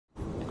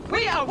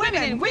are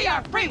women and we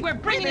are free. We're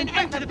bringing an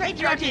end to the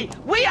patriarchy.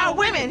 We are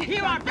women.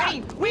 Hear our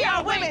pain. We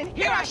are women.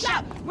 Hear our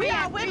shout. We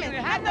are women.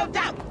 Have no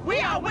doubt. We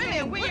are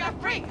women. We are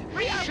free.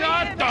 We are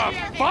Shut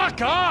the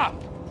fuck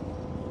up!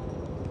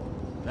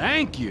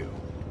 Thank you.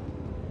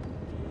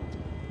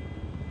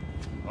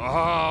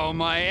 Oh,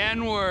 my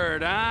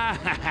N-word,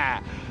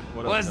 huh?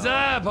 What's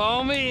up,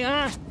 homie,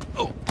 huh?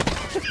 Oh.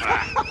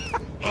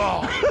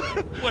 Oh.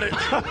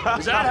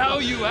 Is that how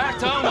you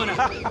act,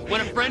 huh?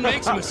 When a friend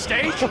makes a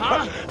mistake,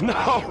 huh?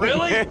 No,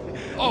 really? Man.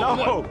 Oh,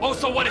 no. what? Oh,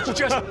 so what? It's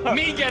just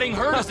me getting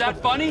hurt? Is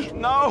that funny?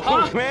 No,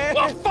 huh? man.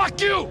 Well, fuck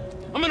you!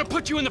 I'm gonna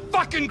put you in the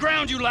fucking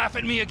ground. You laugh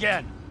at me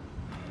again.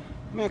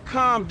 Man,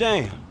 calm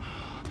down.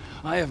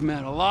 I have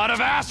met a lot of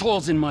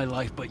assholes in my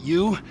life, but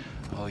you?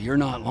 Oh, you're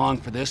not long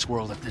for this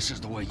world if this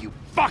is the way you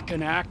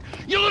fucking act.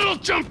 You little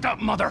jumped up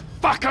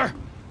motherfucker!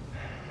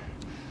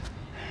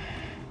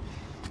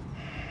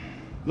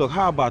 Look,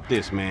 how about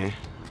this, man?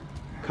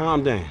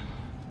 Calm down.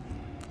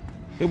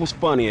 It was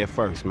funny at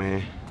first,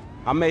 man.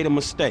 I made a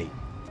mistake.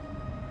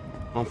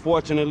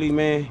 Unfortunately,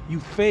 man, you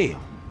failed.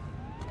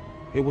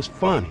 It was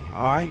funny,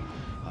 all right?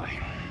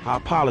 I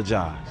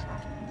apologize.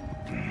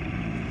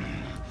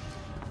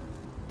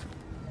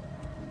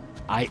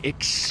 I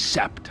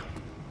accept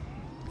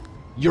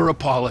your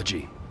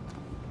apology.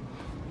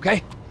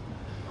 Okay?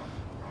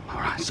 All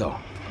right, so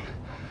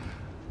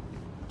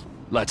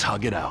let's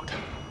hug it out.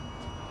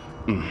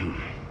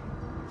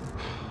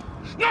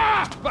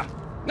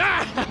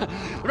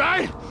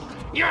 Right?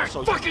 You're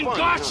So fucking funny,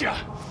 gotcha!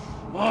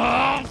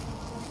 Oh,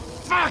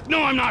 fuck!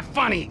 No, I'm not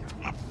funny!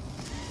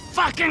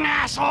 Fucking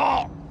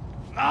asshole!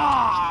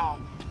 Oh,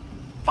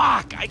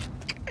 fuck! I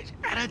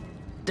had a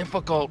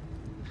difficult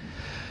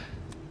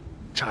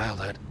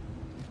childhood.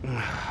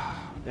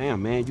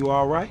 Damn, man, you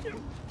all right?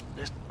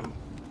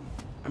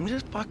 I'm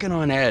just fucking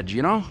on edge,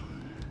 you know?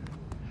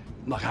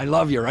 Look, I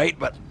love you, right?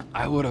 But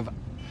I would've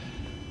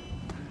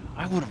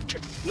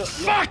just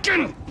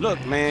fucking...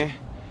 Look, man,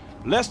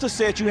 Lester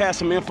said you had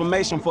some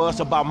information for us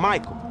about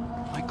Michael.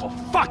 Michael,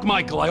 fuck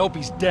Michael, I hope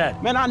he's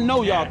dead. Man, I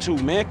know y'all two,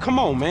 man. Come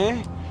on,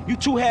 man. You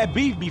two had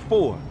beef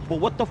before, but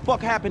what the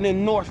fuck happened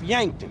in North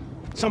Yankton?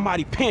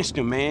 Somebody pinched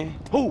him, man.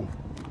 Who?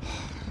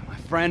 My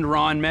friend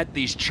Ron met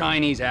these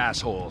Chinese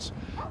assholes.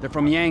 They're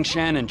from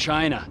Yangshan in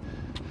China.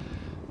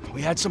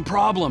 We had some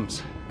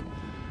problems.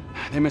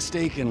 They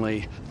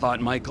mistakenly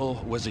thought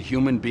Michael was a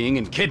human being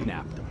and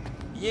kidnapped him.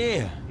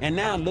 Yeah, and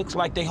now it looks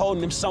like they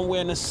holding him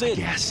somewhere in the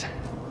city. Yes.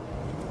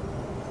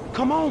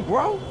 Come on,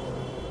 bro.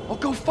 Oh,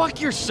 go fuck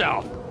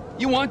yourself.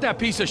 You want that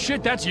piece of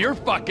shit, that's your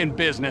fucking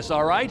business,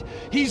 all right?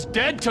 He's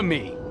dead to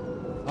me,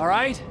 all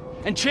right?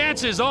 And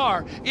chances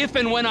are, if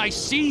and when I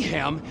see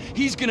him,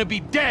 he's gonna be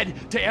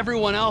dead to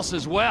everyone else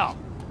as well.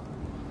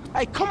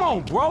 Hey, come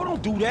on, bro.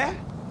 Don't do that.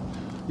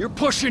 You're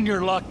pushing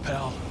your luck,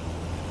 pal.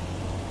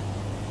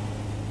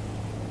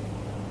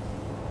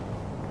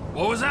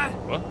 What was that?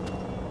 What?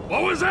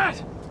 What was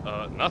that?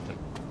 Nothing.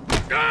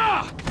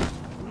 Ah!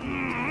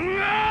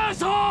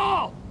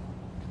 Asshole!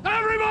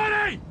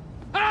 Everybody!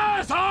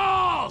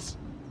 Assholes!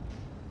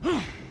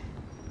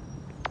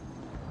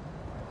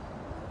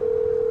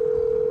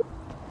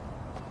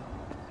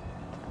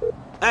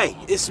 Hey,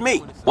 it's me.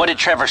 What did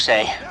Trevor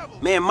say?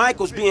 Man,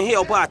 Michael's being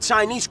held by a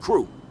Chinese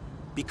crew.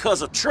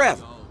 Because of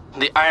Trevor.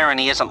 The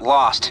irony isn't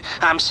lost.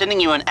 I'm sending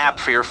you an app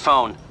for your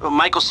phone.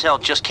 Michael's cell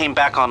just came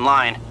back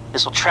online.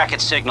 This will track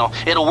its signal.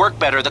 It'll work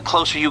better the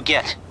closer you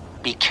get.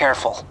 Be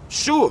careful.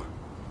 Sure.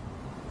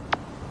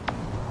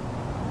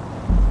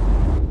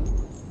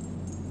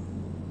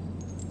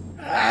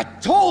 I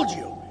told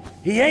you,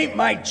 he ain't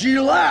my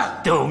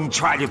Gila. Don't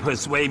try to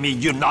persuade me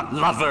you're not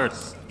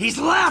lovers. He's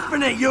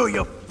laughing at you,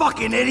 you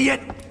fucking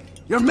idiot.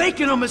 You're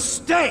making a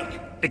mistake.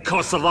 It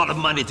costs a lot of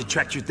money to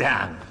track you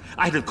down.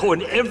 I had to call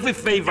in every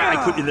favor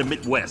I could in the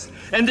Midwest.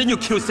 And then you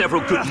killed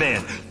several good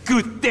men.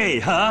 Good day,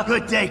 huh?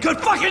 Good day. Good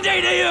fucking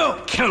day to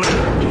you. Kill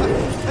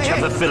him.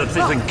 Trevor Phillips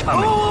isn't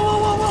coming.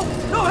 Whoa.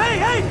 No,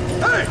 hey.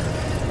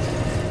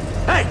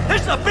 Hey,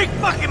 this is a big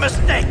fucking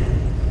mistake.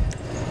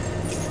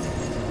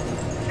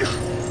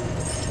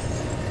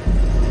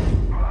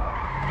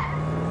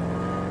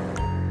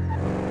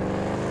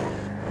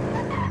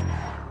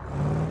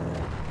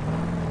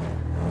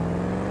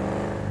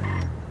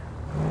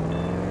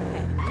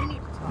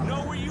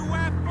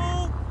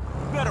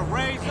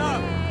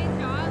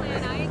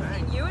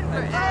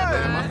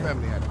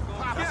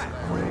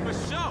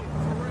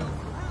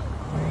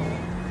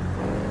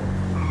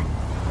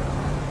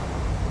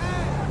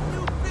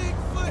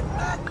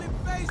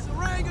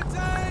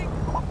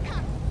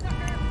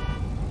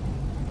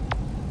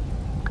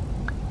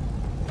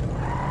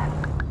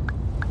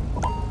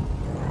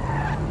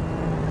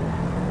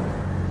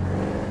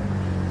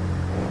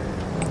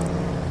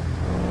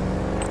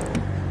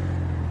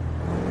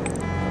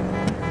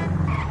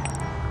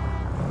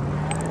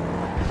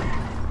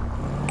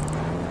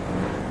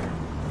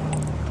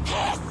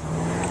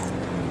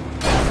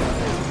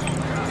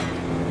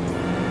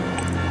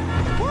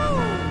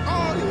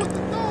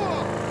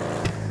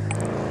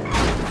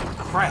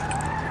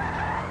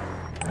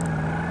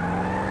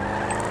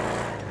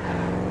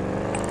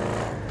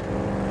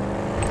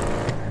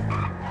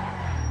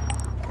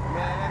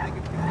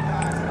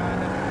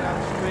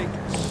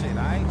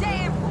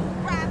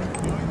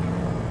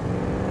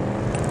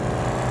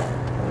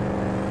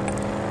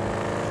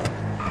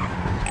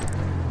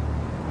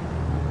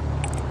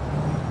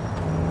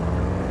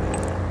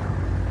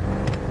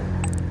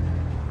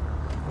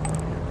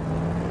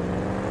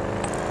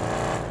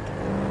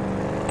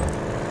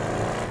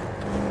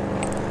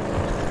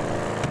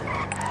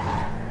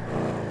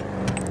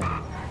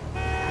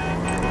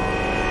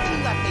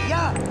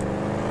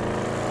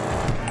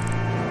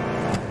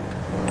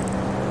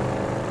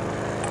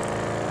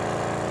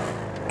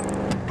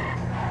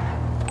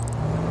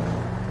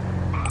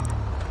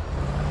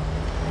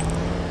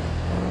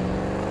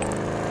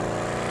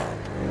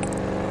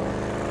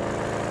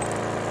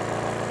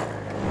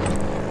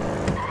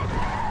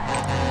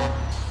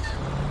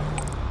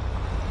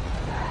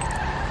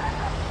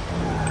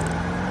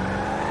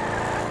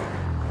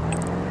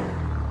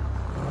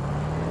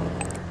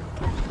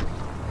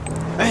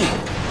 Man,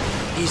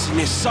 he's in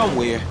there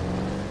somewhere.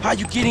 How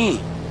you get in?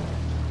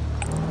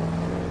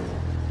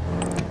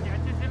 简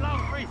直是浪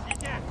费时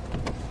间，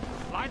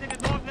来这个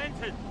North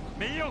Yankton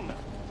没用的。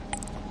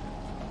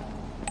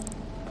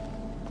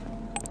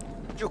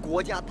这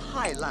国家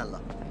太烂了，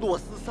洛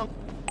斯桑。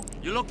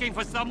You looking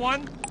for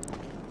someone?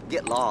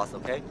 Get lost,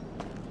 okay?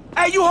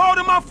 Hey, you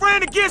holding my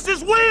friend against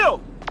his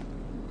will!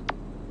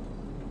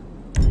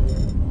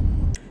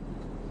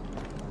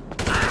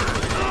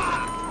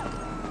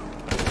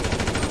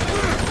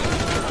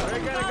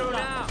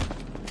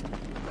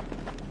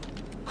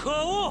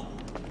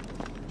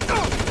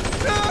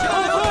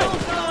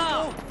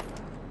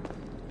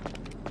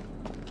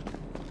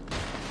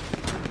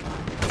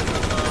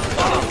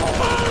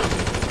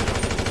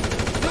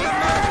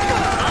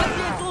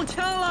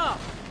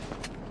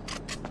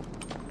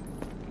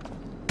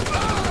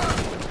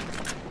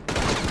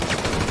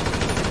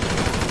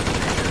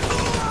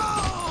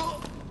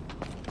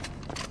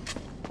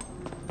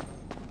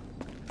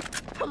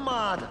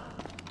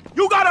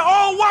 You got an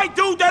old white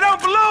dude that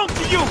don't belong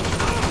to you!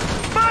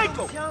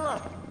 Michael!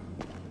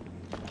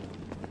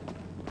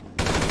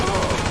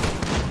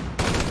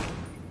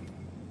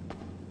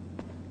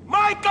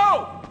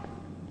 Michael!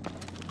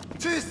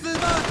 去死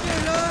吧，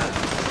贱人！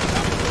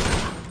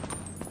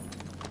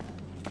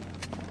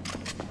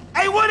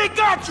 Hey, what they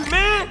got you,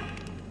 man?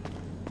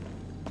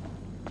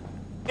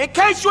 In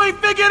case you ain't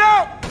figured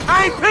out,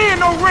 I ain't paying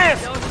no rent!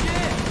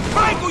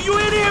 Michael, you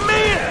in here,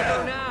 man?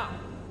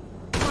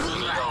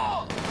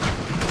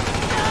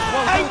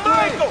 Hey,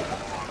 Michael!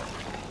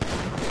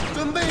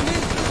 准备你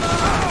死吧！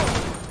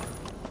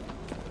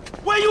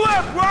 Where you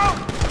at, bro?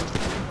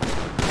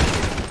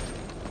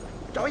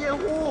 找掩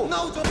护！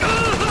闹钟！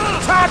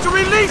 Time to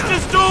release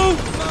this dude!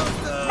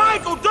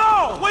 Michael,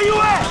 dog, where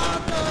you at?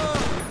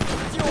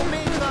 救命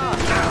啊！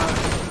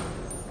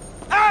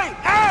 Hey,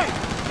 hey!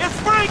 It's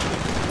Frank!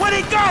 Where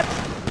they got you?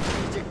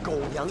 这狗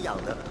娘养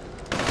的！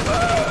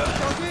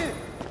小心！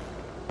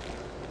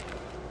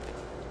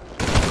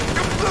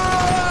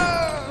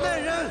那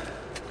人！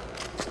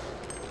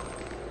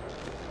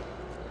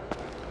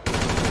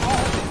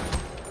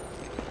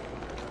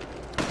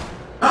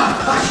 I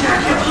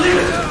can't believe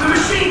it! The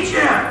machine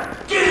jam!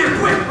 Get here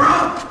quick,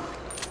 bro!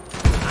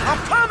 I'm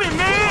coming,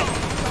 man!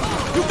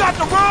 You got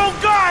the wrong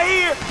guy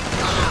here!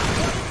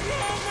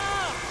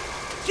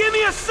 Give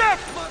me a sec!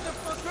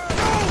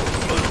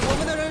 我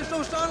们的人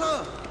受伤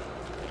了。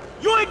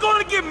 You ain't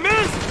gonna get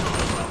missed!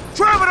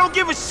 Trevor don't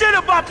give a shit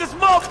about this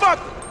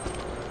motherfucker!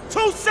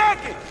 2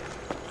 seconds!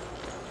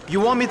 You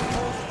want me?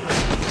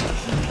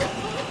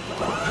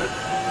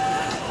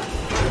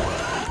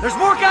 There's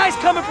more guys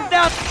coming from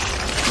down.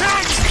 Now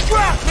you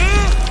strapped,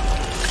 man!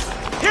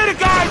 Here the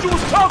guys you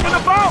was talking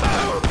about!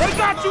 They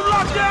got you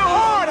locked down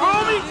hard,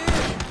 homie!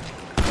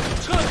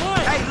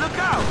 Hey, look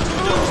out!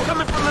 Dudes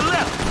coming from the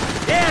left!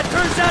 Yeah, it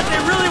turns out they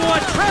really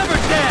want Trevor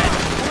dead.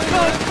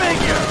 Go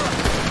figure.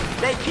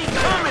 They keep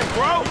coming,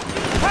 bro!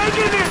 Hang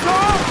in there,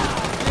 dog!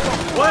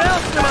 What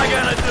else am I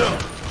gonna do?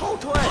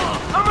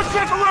 I'ma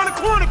check around the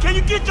corner. Can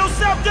you get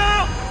yourself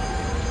down?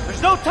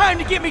 There's no time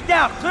to get me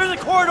down. Clear the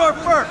corridor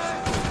first.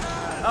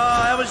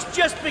 I was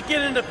just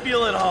beginning to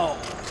feel at home.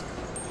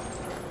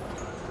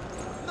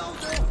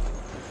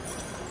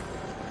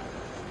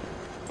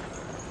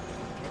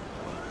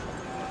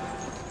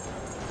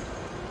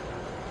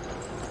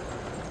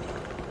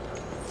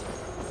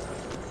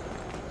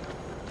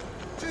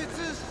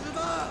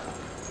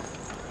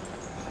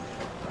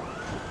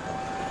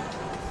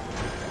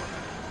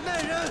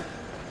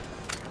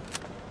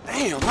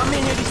 Damn, how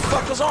many of these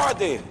fuckers are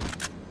there?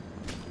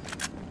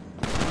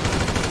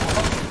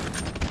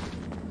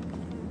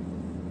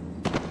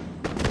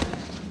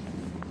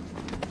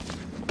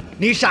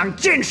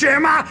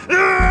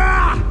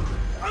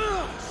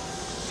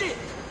 Shit!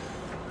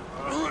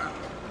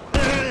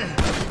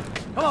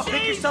 Come on,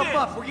 pick yourself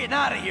up. We're getting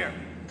out of here.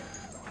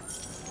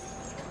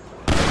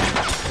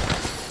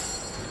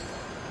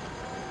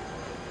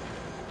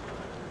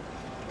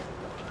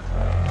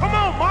 Come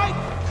on, Mike!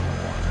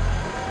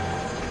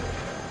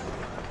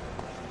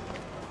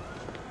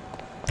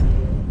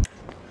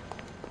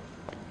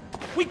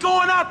 We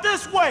going out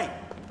this way!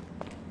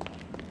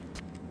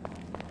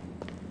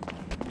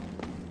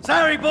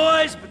 Sorry,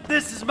 boys, but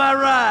this is my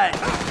ride.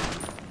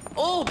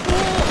 Oh,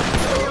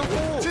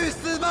 去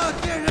死吧，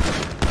贱人！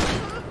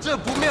这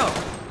不妙。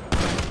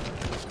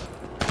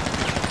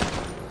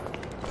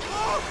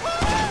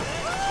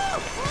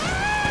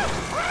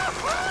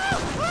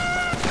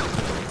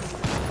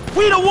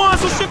 We the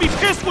ones who should be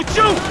pissed with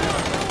you!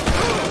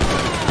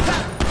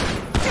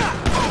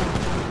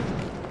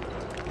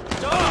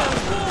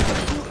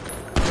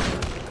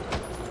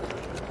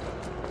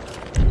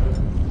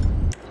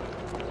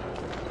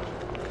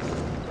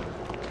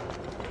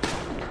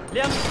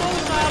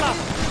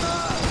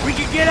 We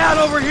can get out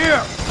over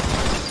here.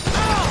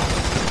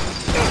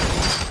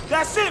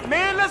 That's it,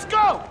 man. Let's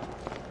go!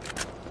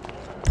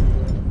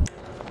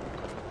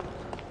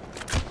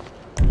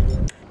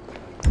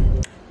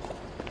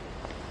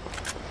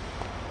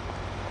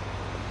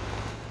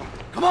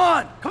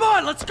 Come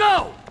on, let's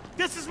go.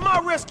 This is my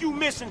rescue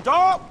mission,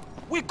 dog.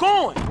 We're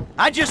going.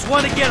 I just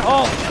want to get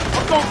home.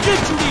 I'm gonna get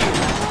you there.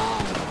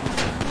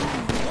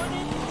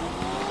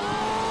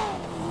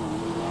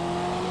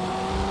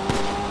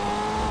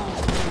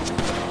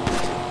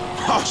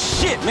 Oh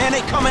shit, man, they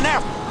coming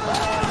after.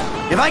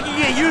 If I can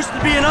get used to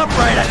being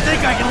upright, I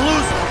think I can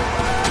lose it.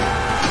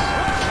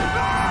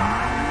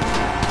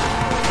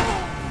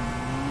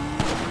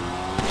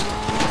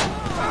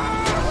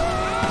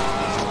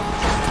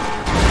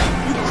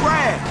 You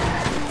crashed.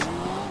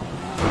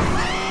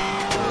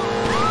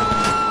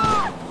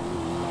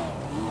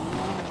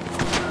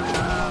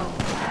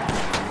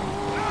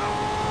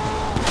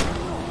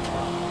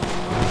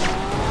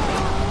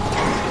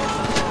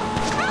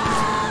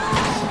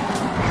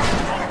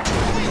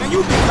 Man, you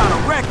be kind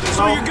of reckless,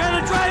 So huh? you're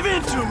gonna drive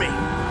into me?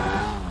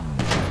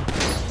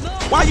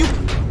 Why you...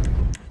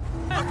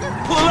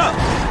 Pull up.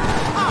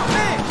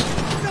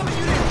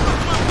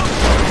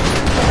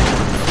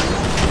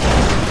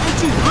 Ain't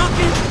you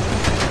looking?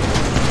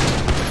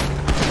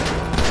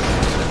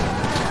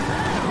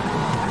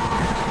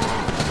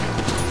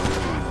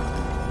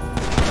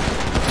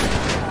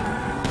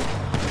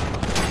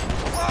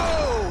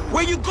 Whoa!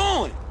 Where you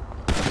going?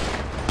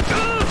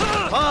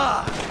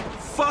 Ah,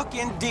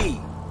 Fucking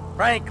D.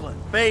 Franklin,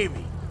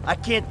 baby, I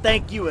can't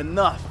thank you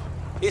enough.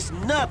 It's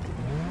nothing.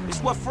 It's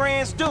what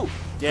friends do.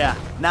 Yeah,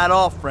 not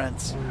all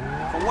friends.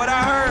 From what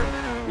I heard,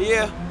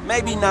 yeah,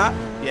 maybe not.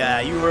 Yeah,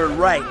 you heard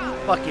right.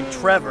 Fucking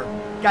Trevor.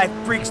 Guy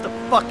freaks the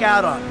fuck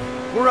out on me.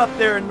 We're up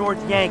there in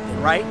North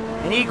Yankton, right?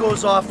 And he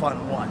goes off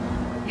on one.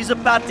 He's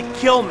about to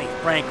kill me,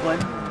 Franklin.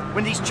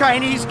 When these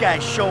Chinese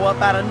guys show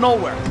up out of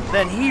nowhere,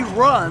 then he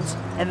runs,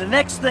 and the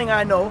next thing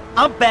I know,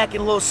 I'm back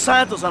in Los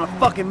Santos on a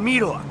fucking meat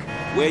hook.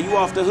 Well, you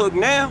off the hook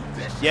now?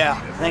 Yeah,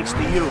 thanks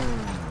to you.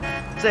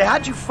 Say,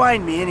 how'd you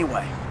find me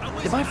anyway?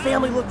 Did my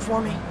family look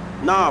for me?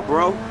 Nah,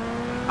 bro.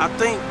 I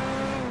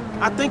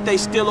think they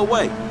still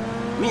away.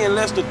 Me and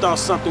Lester thought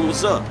something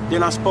was up.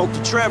 Then I spoke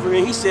to Trevor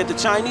and he said the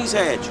Chinese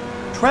had you.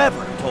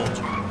 Trevor told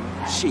you.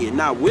 Shit,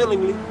 not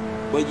willingly,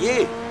 but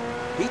yeah,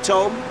 he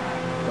told me.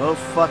 Go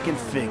fucking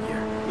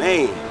figure.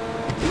 Man,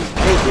 he's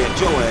angry at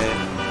your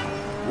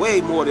ass.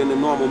 Way more than the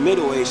normal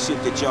middle-aged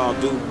shit that y'all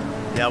do.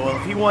 Yeah, well,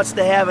 if he wants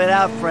to have it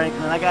out,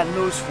 Franklin, I got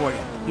news for you.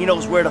 He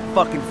knows where to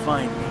fucking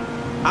find me.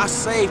 I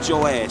saved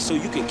your ass so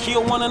you can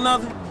kill one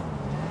another?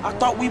 I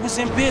thought we was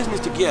in business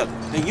together,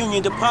 the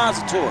Union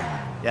Depository.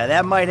 Yeah,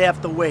 that might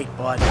have to wait,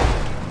 bud.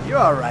 You're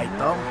all right,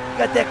 though. You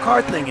got that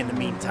car thing in the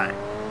meantime.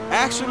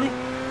 Actually,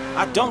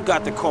 I don't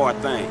got the car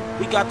thing.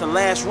 We got the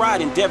last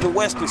ride and Devin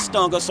Weston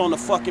stung us on the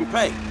fucking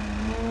pay.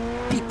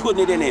 He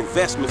putting it in an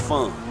investment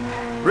fund.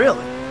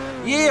 Really?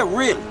 Yeah,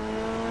 really.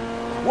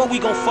 What we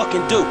gonna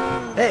fucking do?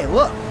 Hey,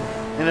 look.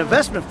 An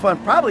investment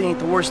fund probably ain't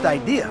the worst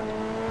idea.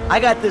 I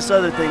got this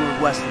other thing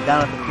with Weston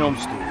down at the film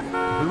studio.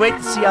 We wait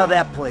to see how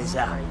that plays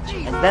out.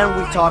 And then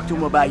we talk to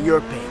him about your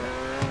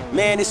payment.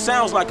 Man, it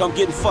sounds like I'm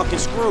getting fucking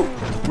screwed.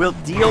 We'll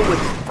deal with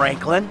it,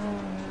 Franklin.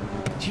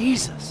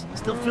 Jesus, I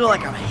still feel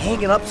like I'm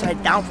hanging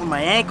upside down from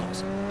my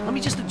ankles. Let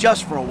me just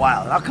adjust for a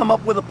while, and I'll come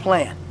up with a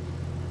plan.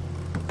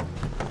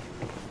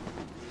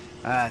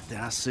 All right,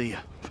 then, I'll see you.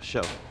 For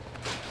sure.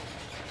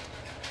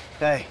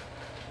 Hey,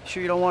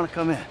 sure you don't want to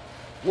come in?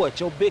 What,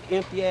 your big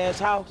empty-ass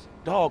house?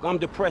 Dog, I'm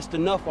depressed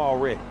enough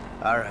already.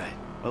 All right.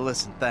 Well,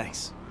 listen,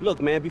 thanks.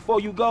 Look, man, before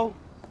you go,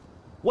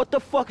 what the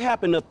fuck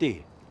happened up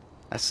there?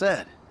 I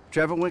said,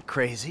 Trevor went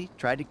crazy,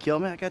 tried to kill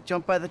me, I got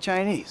jumped by the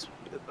Chinese.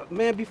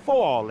 Man,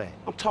 before all that,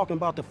 I'm talking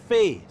about the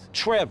feds.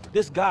 Trevor,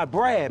 this guy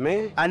Brad,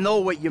 man. I know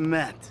what you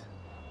meant.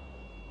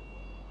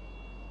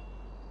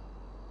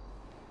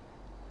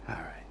 All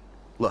right.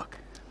 Look,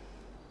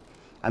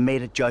 I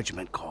made a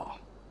judgment call.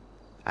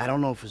 I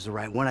don't know if it was the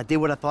right one. I did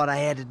what I thought I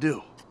had to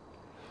do.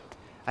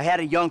 I had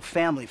a young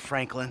family,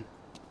 Franklin.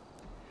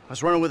 I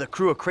was running with a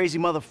crew of crazy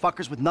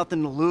motherfuckers with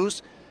nothing to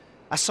lose.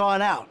 I saw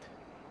an out.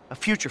 A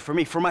future for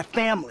me, for my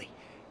family.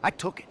 I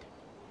took it.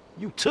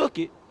 You took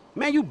it?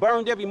 Man, you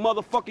burned every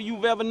motherfucker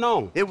you've ever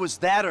known. It was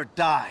that or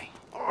die.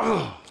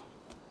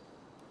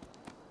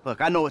 Look,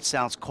 I know it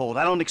sounds cold.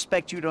 I don't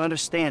expect you to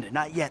understand it.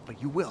 Not yet,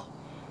 but you will.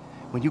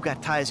 When you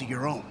got ties of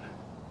your own.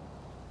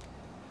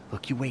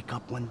 Look, you wake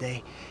up one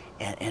day,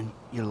 and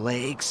your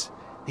legs,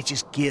 they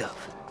just give.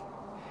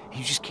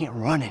 You just can't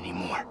run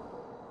anymore.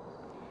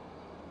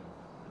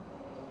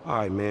 All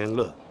right, man,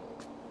 look.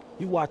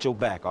 You watch your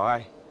back, all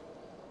right?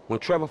 When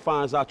Trevor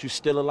finds out you're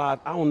still alive,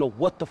 I don't know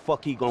what the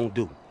fuck he gonna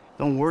do.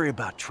 Don't worry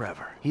about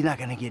Trevor. He's not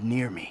gonna get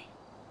near me.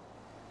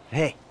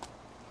 Hey,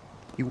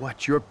 you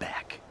watch your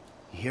back.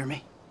 You hear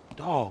me?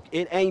 Dog,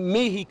 it ain't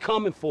me he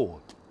coming for.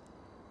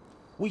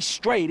 We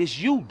straight, it's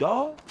you,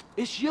 dog.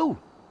 It's you.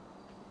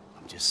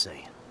 I'm just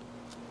saying.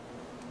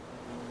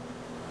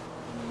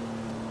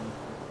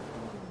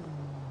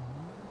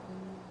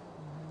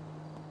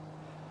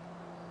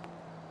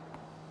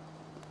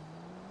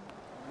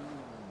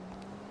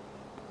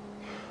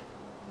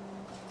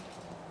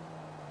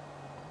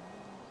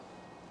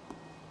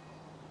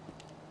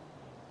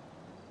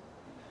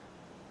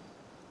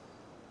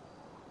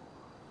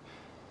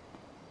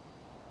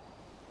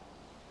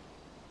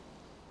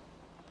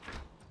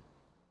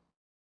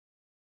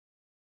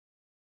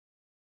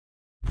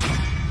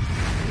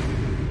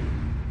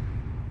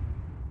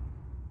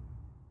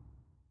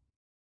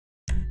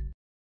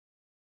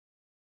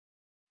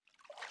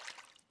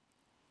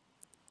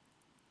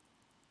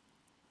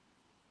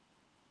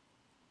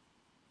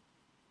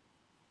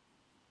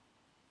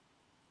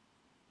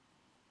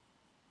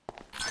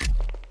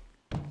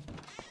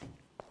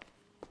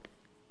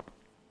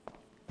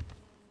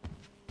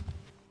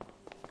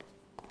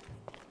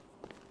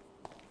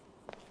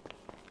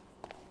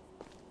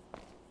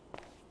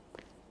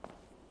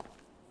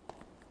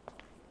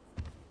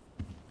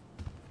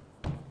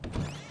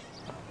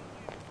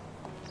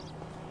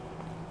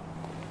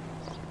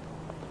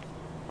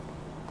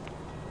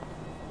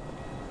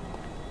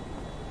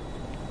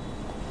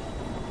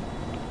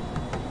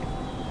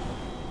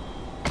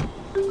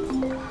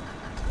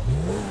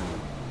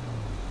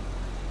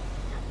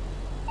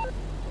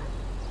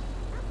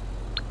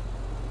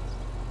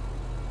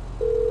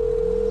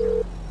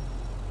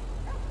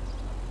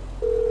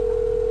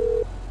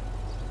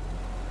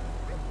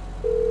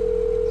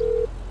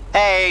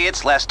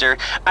 it's Lester.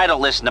 I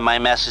don't listen to my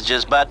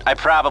messages, but I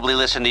probably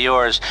listen to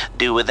yours.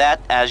 Do with that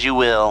as you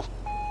will.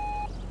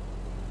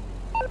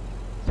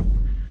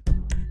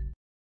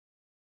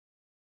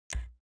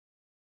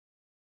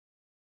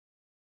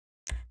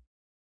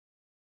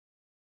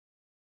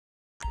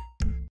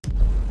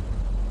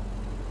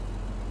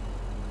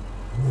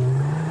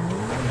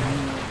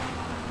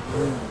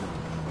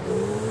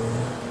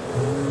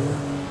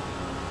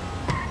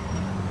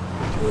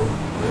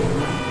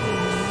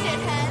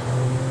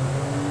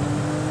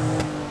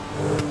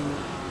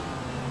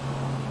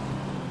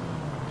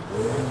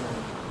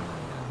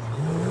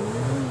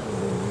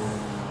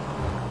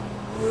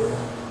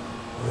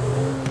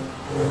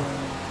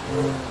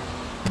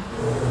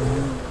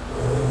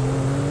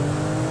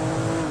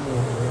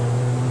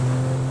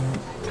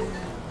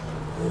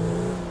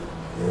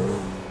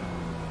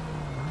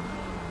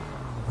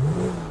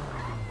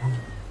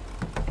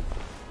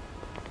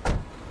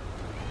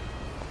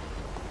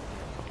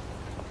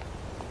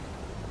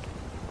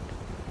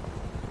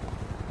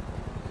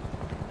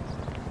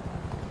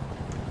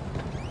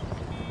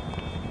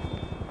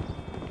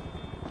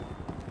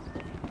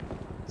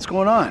 What's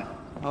going on?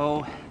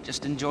 Oh,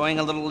 just enjoying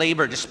a little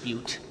labor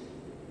dispute.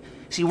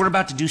 See, we're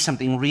about to do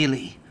something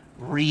really,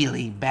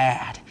 really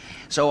bad.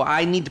 So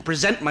I need to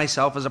present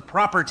myself as a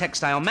proper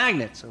textile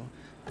magnet,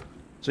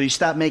 So you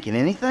stopped making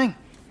anything?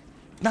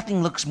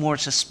 Nothing looks more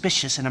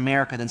suspicious in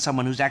America than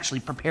someone who's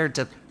actually prepared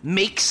to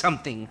make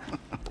something.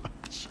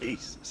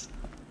 Jesus.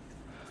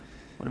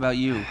 What about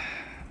you?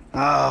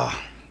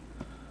 Oh,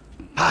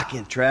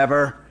 fucking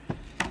Trevor.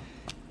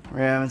 We're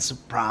having some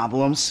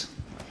problems.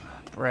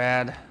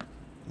 Brad.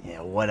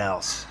 Yeah, what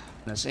else?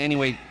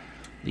 Anyway,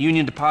 the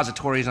Union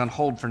Depository is on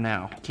hold for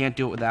now. Can't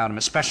do it without him,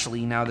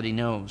 especially now that he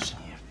knows.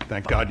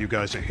 Thank God you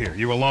guys are here.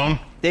 You alone?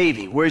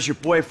 Davey, where's your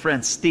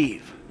boyfriend,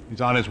 Steve?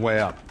 He's on his way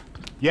up.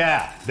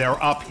 Yeah,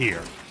 they're up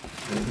here.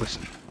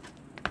 Listen,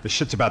 this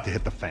shit's about to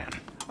hit the fan.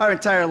 Our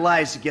entire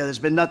lives together has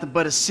been nothing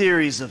but a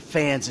series of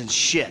fans and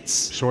shits.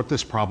 Sort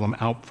this problem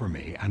out for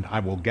me, and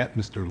I will get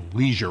Mr.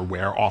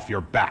 Leisureware off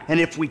your back. And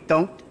if we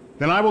don't?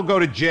 Then I will go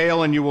to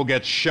jail and you will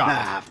get shot.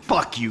 Ah,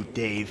 fuck you,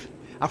 Dave.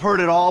 I've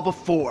heard it all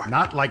before.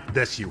 Not like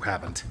this, you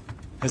haven't.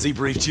 Has he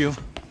briefed you?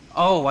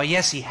 Oh, well,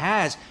 yes, he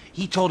has.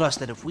 He told us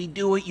that if we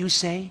do what you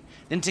say,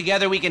 then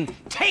together we can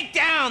take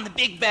down the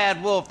big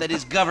bad wolf that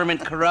is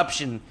government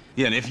corruption.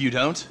 Yeah, and if you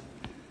don't,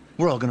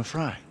 we're all gonna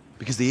fry,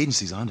 because the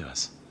agency's onto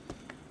us.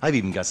 I've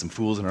even got some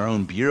fools in our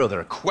own bureau that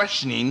are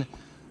questioning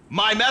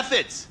my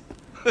methods.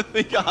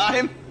 Think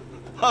I'm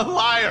a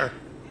liar,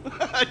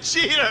 a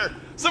cheater,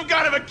 some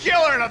kind of a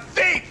killer and a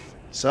thief!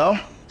 So?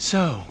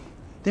 So,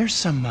 there's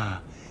some,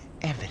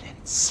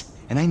 evidence,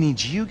 and I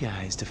need you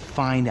guys to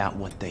find out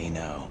what they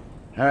know.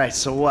 All right,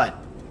 so what?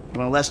 You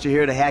want Lester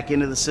here to hack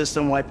into the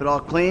system, wipe it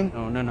all clean?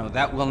 No,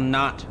 that will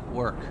not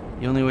work.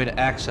 The only way to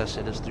access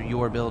it is through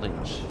your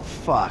buildings.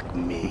 Fuck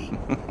me.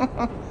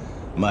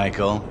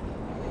 Michael,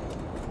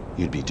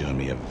 you'd be doing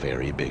me a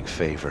very big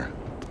favor.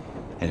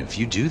 And if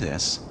you do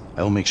this,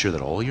 I will make sure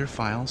that all your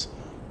files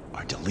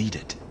are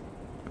deleted.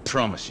 I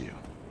promise you.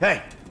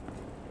 Hey!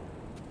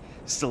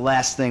 It's the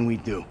last thing we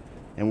do,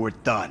 and we're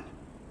done.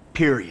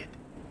 Period.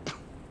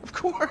 Of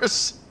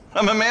course.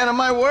 I'm a man of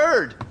my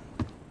word.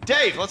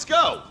 Dave, let's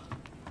go.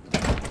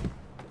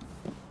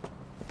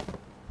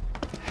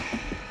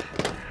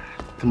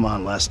 Come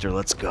on, Lester,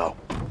 let's go.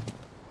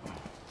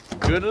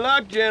 Good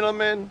luck,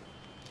 gentlemen.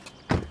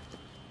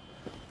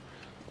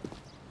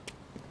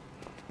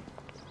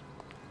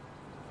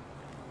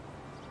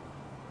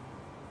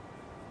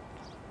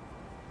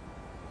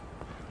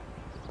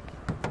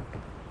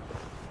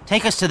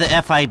 Take us to the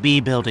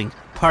FIB building,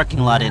 parking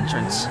lot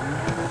entrance.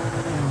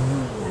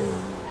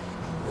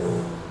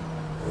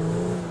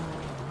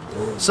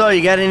 So,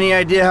 you got any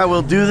idea how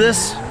we'll do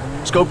this?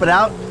 Scope it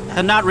out?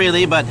 Not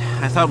really, but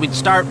I thought we'd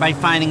start by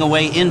finding a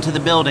way into the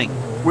building.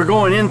 We're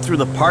going in through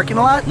the parking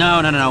lot?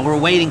 No. We're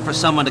waiting for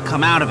someone to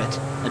come out of it.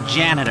 A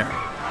janitor.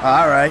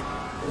 All right.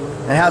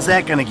 And how's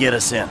that gonna get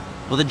us in?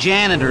 Well, the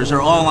janitors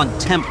are all on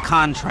temp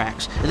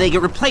contracts. They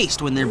get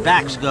replaced when their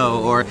backs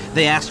go, or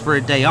they ask for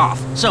a day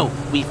off. So,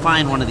 we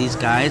find one of these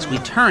guys, we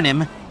turn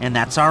him, and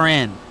that's our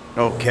in.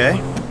 Okay.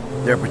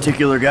 There a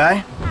particular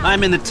guy?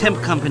 I'm in the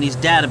temp company's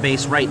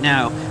database right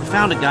now. I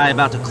found a guy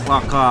about to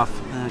clock off.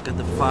 I got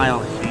the file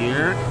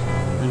here.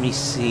 Let me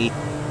see.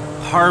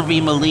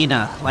 Harvey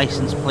Molina,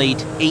 license plate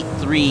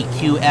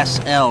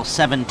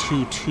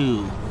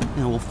 83QSL722.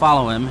 And we'll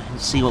follow him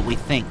and see what we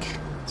think.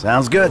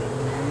 Sounds good.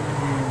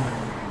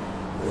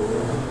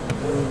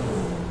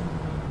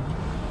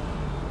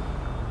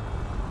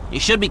 You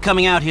should be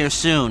coming out here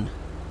soon.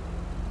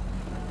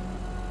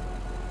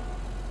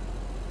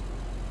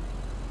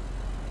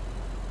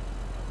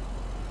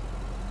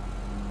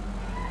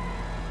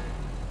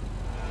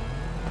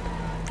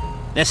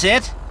 That's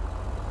it?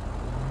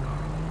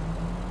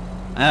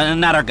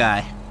 Not our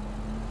guy.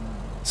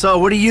 So,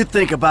 what do you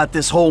think about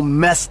this whole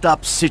messed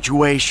up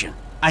situation?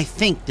 I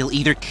think they'll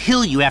either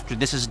kill you after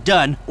this is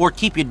done, or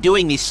keep you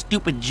doing these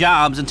stupid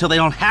jobs until they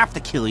don't have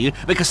to kill you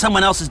because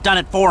someone else has done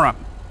it for them.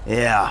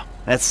 Yeah,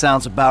 that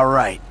sounds about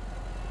right.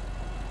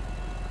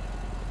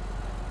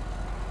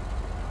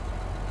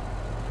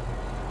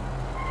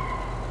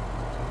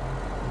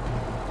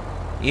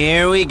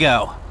 Here we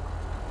go.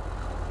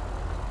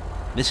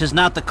 This is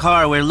not the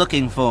car we're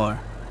looking for.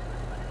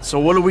 So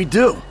what do we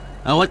do?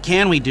 Oh, what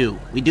can we do?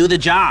 We do the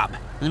job.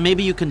 And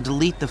maybe you can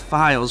delete the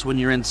files when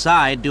you're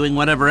inside doing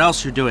whatever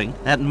else you're doing.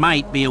 That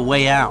might be a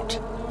way out.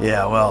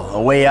 Yeah, well,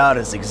 a way out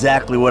is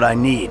exactly what I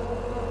need.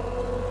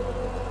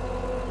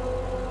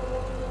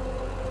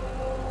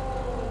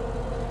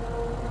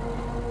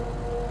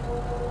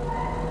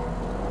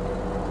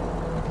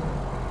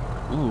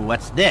 Ooh,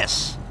 what's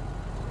this?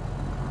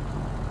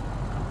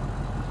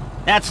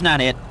 That's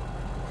not it.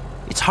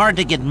 It's hard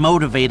to get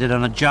motivated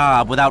on a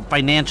job without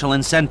financial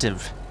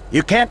incentive.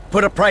 You can't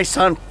put a price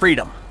on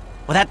freedom.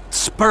 Well, that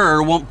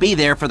spur won't be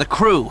there for the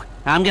crew.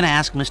 I'm gonna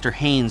ask Mr.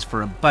 Haynes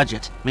for a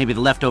budget. Maybe the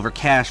leftover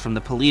cash from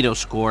the Polito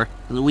score.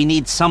 We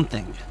need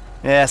something.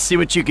 Yeah, see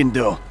what you can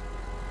do.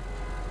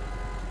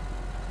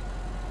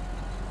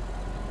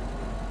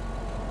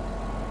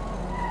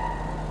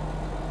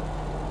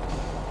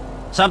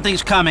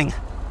 Something's coming.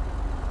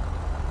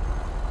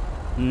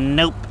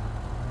 Nope.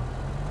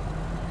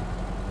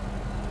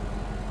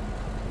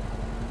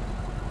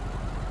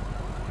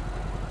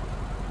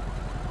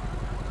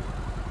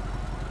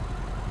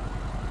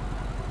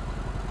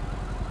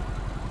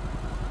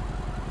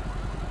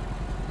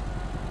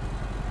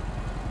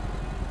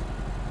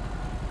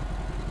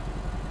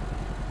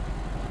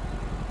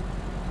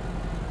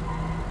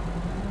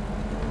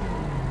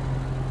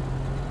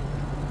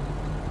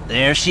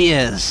 There she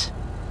is.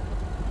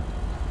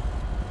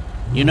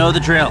 You know the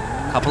drill.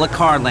 Couple of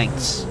car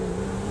lengths.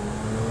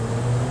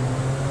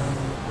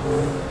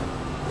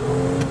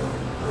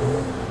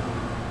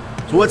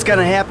 So what's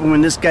gonna happen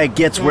when this guy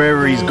gets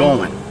wherever he's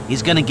going?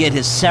 He's gonna get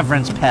his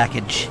severance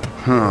package.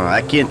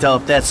 I can't tell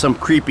if that's some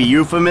creepy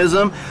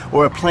euphemism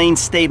or a plain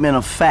statement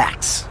of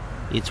facts.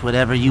 It's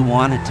whatever you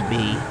want it to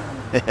be.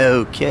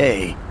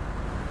 Okay.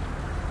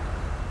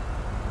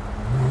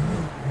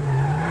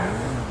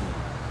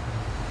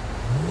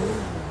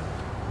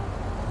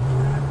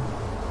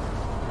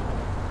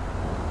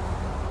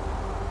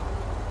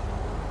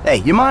 Hey,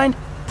 you mind?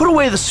 Put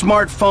away the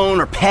smartphone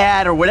or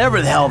pad or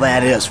whatever the hell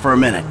that is for a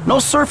minute. No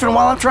surfing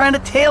while I'm trying to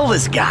tail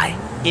this guy.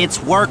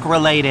 It's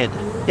work-related.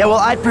 Yeah, well,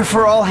 I'd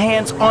prefer all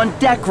hands on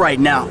deck right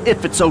now,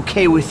 if it's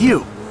okay with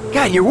you.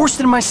 God, you're worse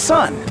than my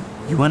son.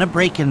 You want to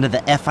break into the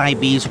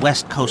FIB's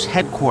West Coast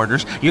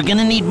headquarters, you're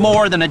gonna need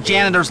more than a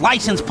janitor's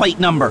license plate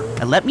number.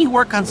 And let me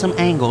work on some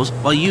angles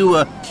while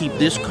you, keep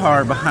this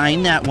car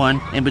behind that one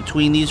and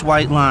between these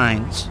white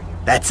lines.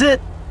 That's it.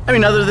 I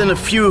mean, other than a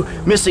few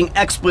missing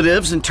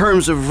expletives in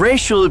terms of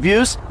racial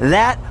abuse,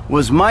 that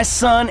was my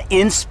son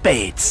in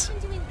spades.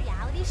 Doing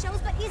reality shows,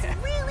 but he's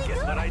really good.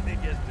 Guess what I did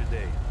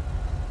yesterday?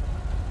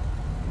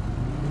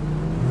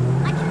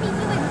 I can meet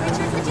you at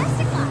Richard's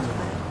Majestic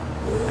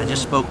Lodge. I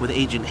just spoke with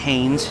Agent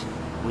Haynes.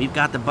 We've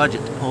got the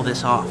budget to pull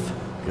this off.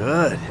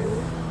 Good.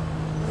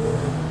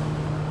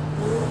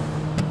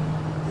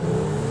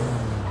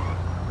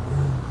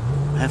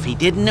 If he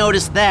didn't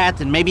notice that,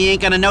 then maybe he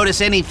ain't gonna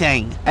notice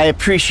anything. I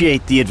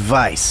appreciate the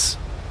advice.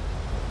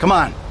 Come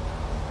on.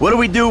 What do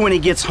we do when he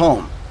gets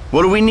home?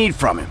 What do we need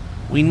from him?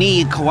 We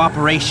need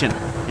cooperation,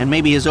 and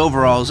maybe his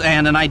overalls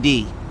and an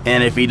ID.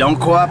 And if he don't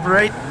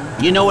cooperate?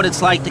 You know what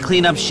it's like to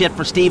clean up shit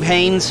for Steve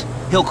Haynes?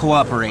 He'll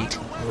cooperate.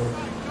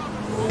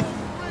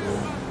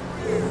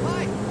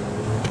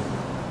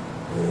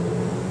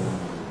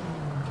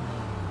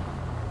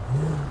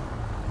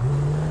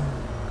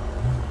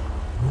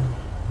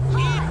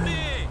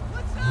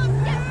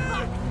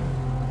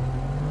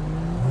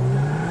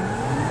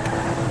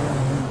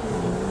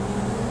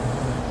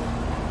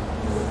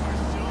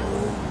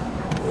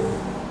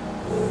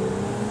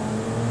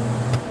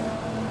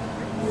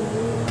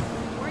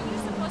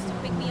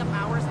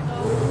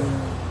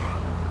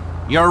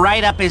 You're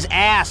right up his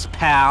ass,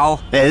 pal.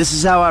 Hey, this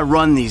is how I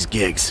run these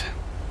gigs.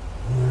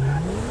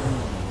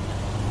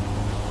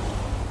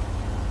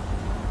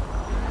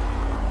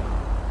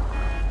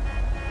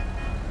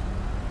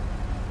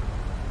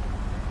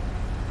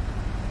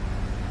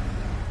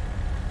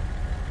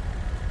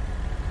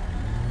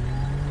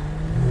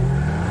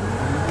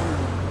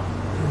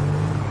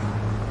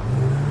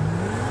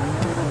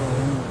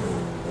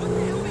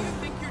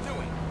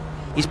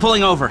 He's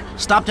pulling over.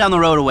 Stop down the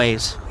road a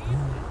ways.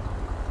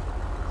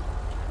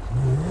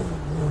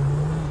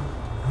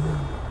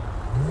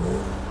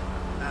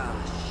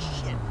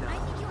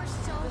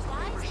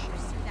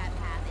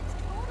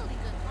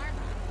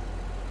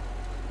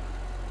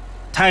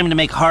 Time to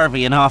make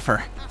Harvey an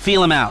offer.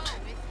 Feel him out.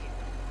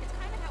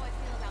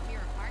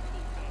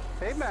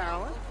 Hey,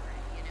 Marilyn.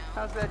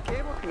 How's that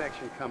cable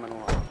connection coming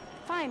along?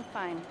 Fine,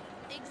 fine.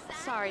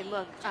 Sorry,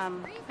 look,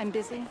 I'm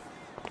busy.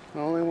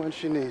 Only when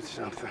she needs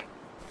something.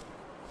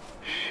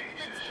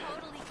 Let's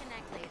totally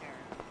connect later.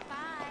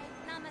 Bye.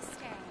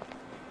 Namaste.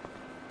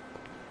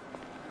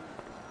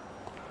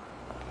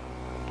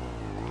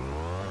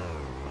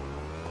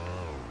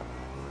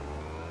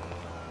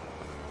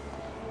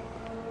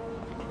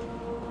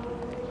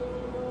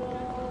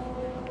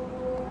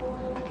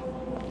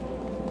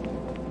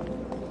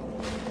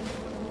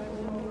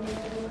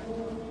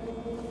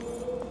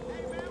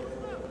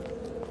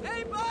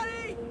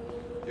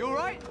 You all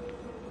right?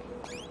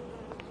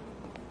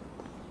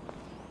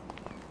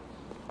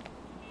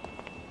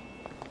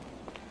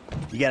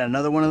 You got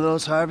another one of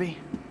those, Harvey?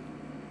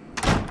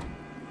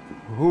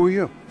 Who are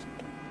you?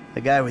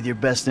 The guy with your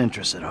best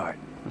interests at heart.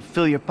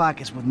 Fill your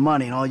pockets with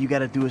money and all you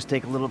gotta do is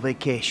take a little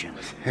vacation.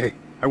 Hey,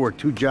 I work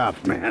 2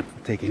 jobs, man.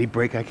 I'll take any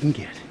break I can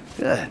get.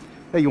 Good.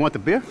 Hey, you want the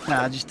beer?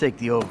 Nah, just take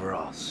the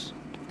overalls.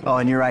 Oh,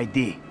 and your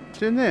ID.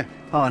 It's in there.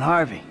 Oh, and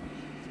Harvey,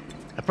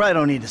 I probably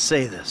don't need to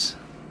say this,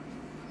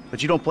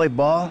 but you don't play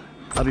ball,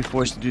 I'll be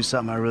forced to do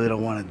something I really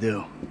don't want to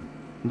do.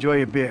 Enjoy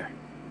your beer.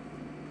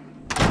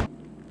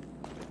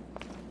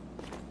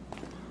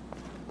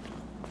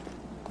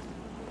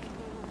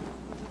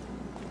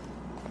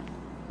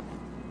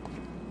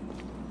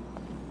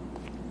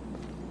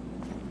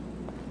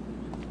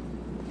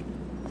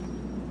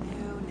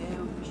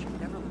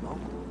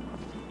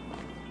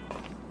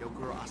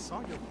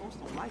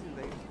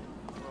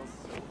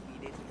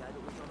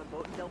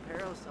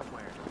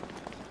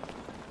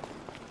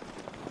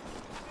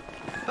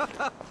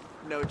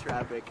 No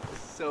traffic.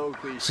 So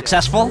cliche.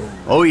 Successful?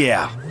 Oh,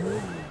 yeah.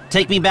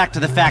 Take me back to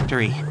the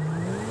factory.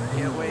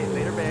 Can't wait.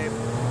 Later, babe.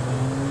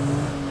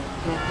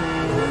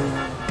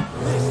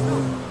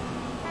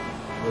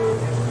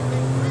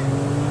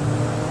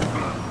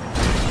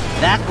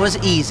 That was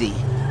easy.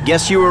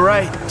 Guess you were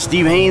right.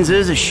 Steve Haynes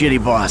is a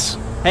shitty boss.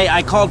 Hey,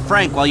 I called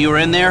Frank while you were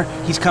in there.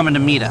 He's coming to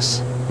meet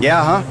us.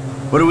 Yeah, huh?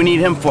 What do we need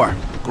him for?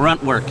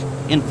 Grunt work.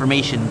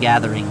 Information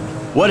gathering.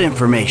 What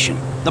information?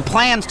 The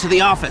plans to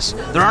the office.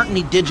 There aren't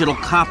any digital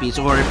copies,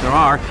 or if there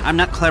are, I'm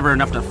not clever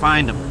enough to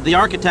find them. The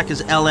architect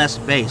is LS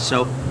based,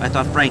 so I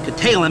thought Frank could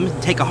tail him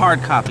and take a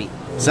hard copy.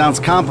 Sounds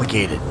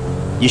complicated.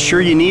 You sure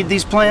you need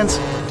these plans?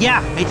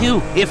 Yeah, I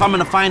do. If I'm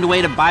gonna find a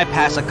way to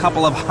bypass a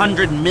couple of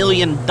 $100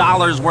 million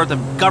worth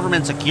of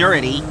government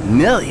security.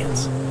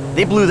 Millions?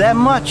 They blew that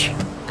much?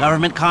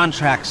 Government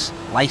contracts.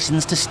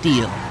 License to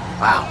steal.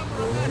 Wow.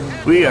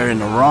 We are in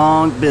the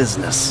wrong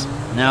business.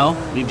 No,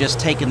 we've just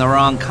taken the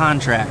wrong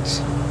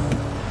contracts.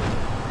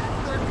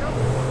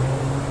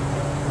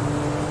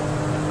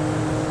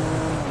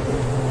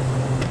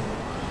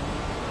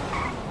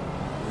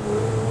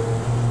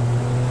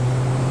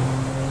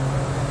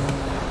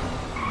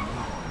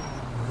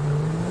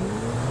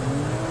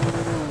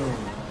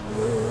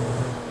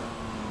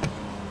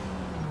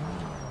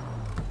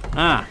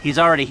 Ah, he's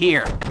already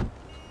here.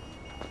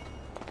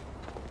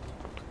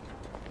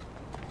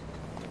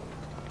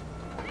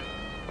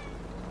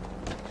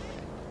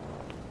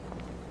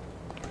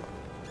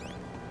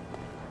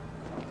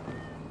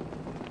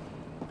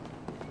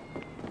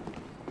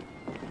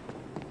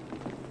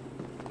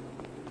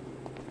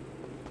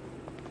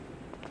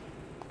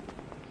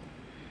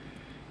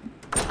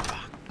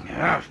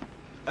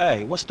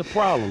 Hey, what's the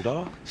problem,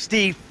 dawg?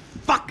 Steve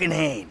fucking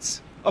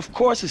Haynes. Of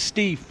course it's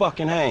Steve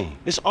fucking Haynes.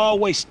 It's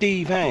always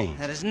Steve Haynes.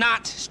 That is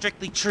not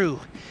strictly true.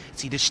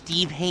 It's either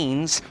Steve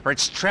Haynes, or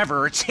it's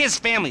Trevor, or it's his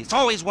family. It's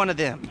always one of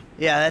them.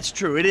 Yeah, that's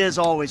true. It is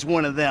always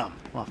one of them.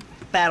 Well,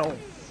 fat old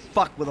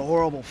fuck with a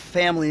horrible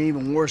family and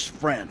even worse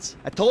friends.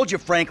 I told you,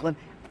 Franklin,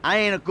 I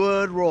ain't a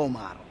good role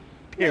model.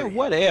 Period. Yeah,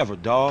 whatever,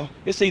 dawg.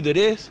 It's either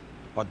this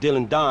or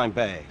dealing dime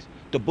bags.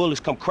 The bullets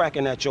come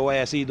cracking at your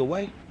ass either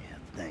way. Yeah,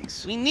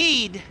 thanks. We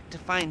need to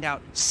find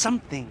out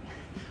something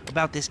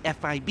about this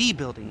FIB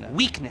building, a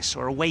weakness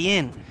or a way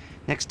in.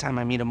 Next time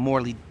I meet a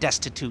morally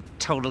destitute,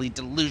 totally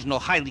delusional,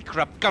 highly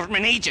corrupt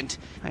government agent,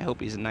 I hope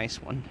he's a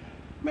nice one.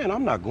 Man,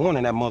 I'm not going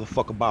in that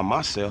motherfucker by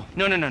myself.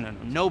 No.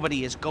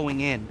 Nobody is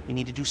going in. We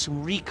need to do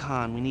some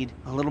recon. We need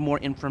a little more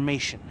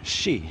information.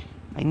 Shit.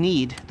 I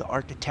need the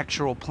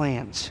architectural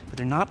plans, but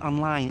they're not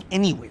online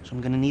anywhere, so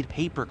I'm gonna need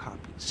paper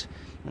copies.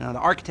 Now, the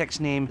architect's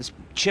name is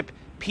Chip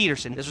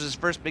Peterson. This was his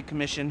first big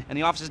commission, and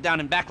the office is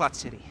down in Backlot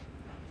City.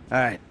 All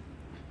right.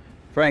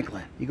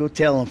 Franklin, you go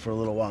tail him for a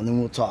little while, and then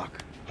we'll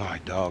talk. All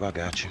right, dog, I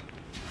got you.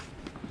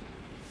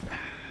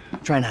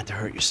 Try not to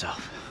hurt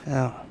yourself.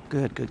 Oh,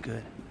 good.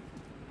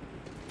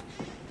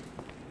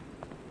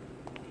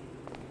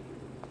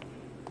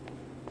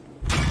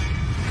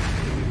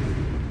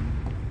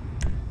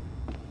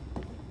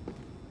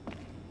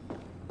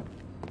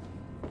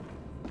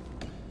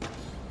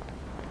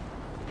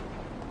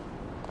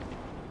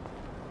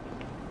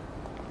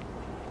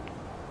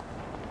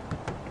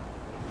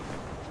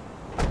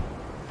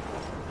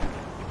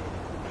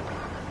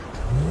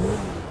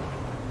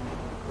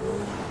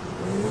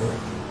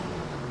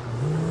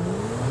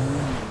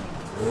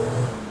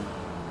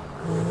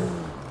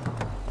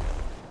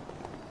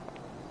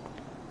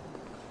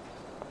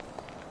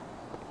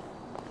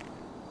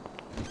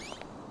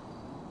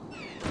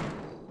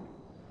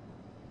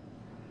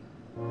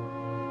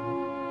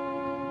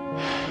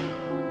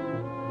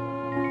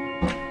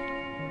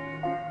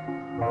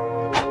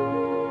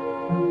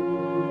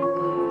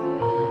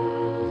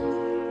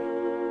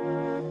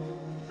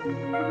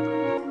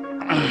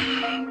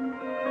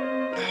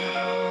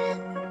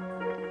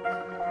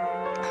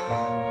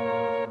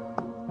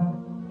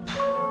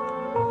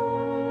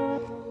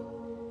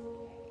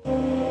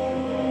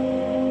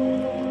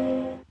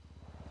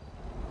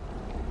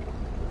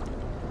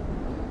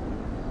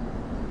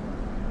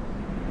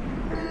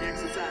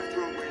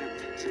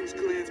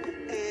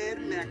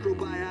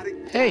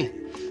 Hey.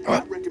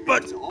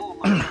 But...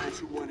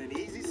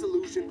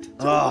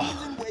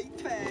 oh.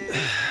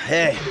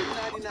 Hey.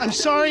 I'm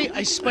sorry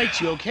I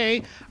spiked you,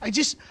 okay? I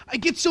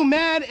get so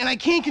mad and I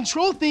can't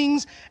control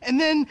things, and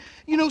then,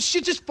 you know,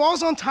 shit just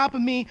falls on top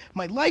of me.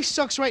 My life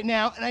sucks right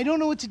now, and I don't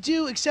know what to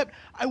do except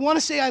I want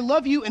to say I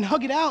love you and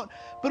hug it out,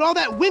 but all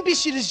that wimpy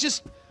shit is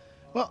just,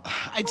 well,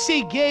 I'd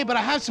say gay, but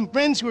I have some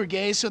friends who are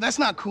gay, so that's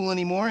not cool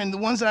anymore, and the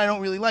ones that I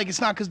don't really like,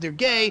 it's not because they're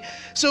gay,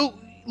 so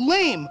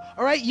lame,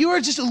 all right? You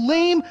are just a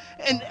lame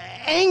and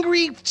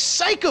angry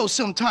psycho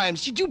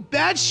sometimes. You do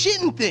bad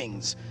shit and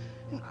things.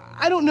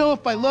 I don't know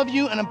if I love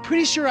you, and I'm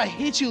pretty sure I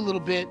hate you a little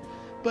bit,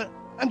 but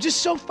I'm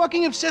just so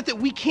fucking upset that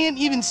we can't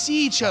even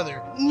see each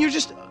other. And you're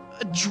just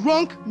a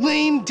drunk,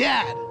 lame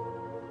dad.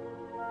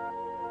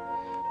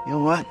 You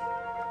know what?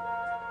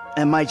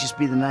 That might just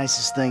be the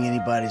nicest thing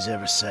anybody's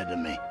ever said to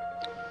me.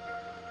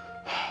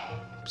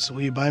 So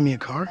will you buy me a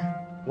car?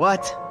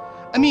 What?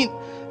 I mean,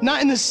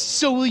 not in the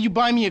so will you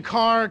buy me a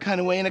car kind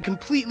of way, in a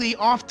completely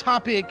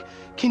off-topic,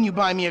 can you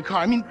buy me a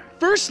car? I mean,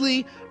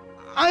 firstly,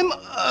 I'm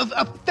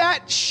a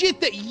fat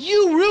shit that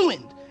you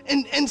ruined.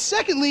 And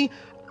secondly,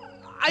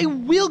 I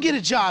will get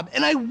a job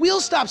and I will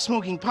stop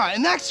smoking pot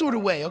in that sort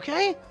of way,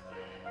 okay?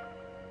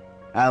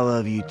 I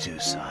love you too,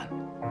 son.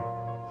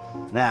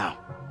 Now,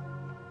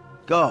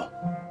 go.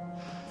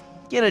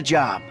 Get a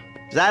job,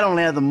 because I don't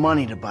have the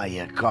money to buy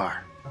you a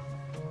car.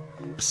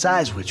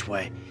 Besides which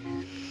way,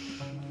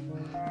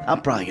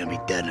 I'm probably gonna be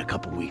dead in a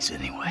couple weeks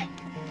anyway.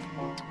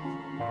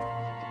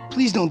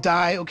 Please don't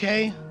die,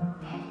 okay?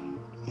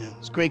 Yeah,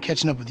 it's great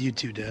catching up with you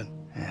too, Dad.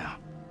 Yeah.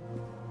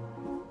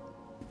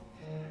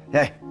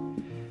 Hey,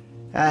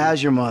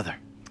 how's your mother?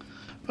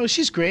 Oh,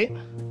 she's great.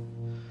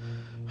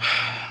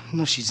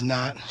 No, she's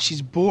not.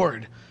 She's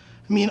bored.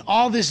 I mean,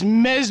 all this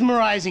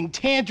mesmerizing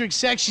tantric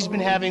sex she's been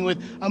having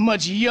with a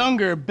much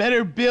younger,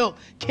 better built,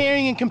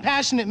 caring and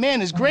compassionate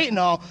man is great and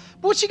all,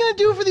 but what's she gonna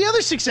do for the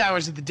other 6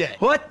 hours of the day?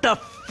 What the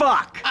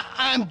fuck?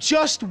 I'm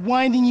just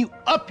winding you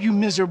up, you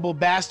miserable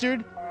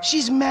bastard.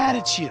 She's mad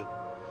at you.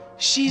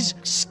 She's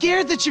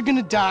scared that you're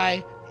gonna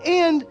die,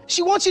 and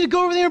she wants you to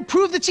go over there and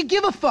prove that you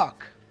give a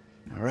fuck.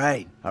 All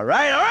right.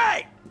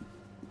 I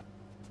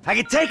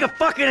can take a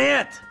fucking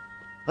hint.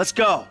 Let's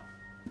go.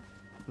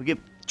 We'll get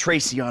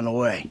Tracy on the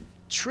way.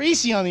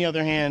 Tracy, on the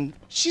other hand,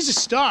 she's a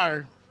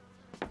star.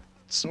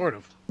 Sort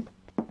of.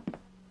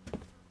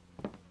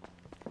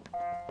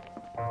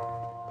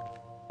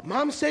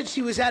 Mom said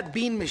she was at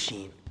Bean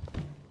Machine.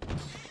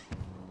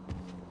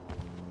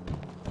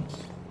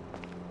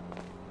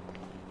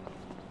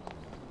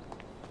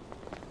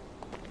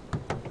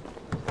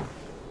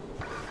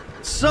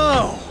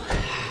 So,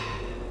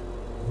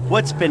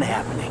 what's been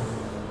happening?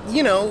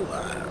 You know,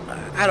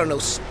 I don't know,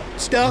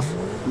 stuff?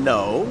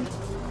 No,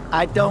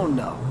 I don't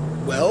know.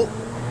 Well,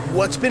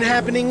 what's been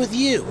happening with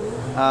you?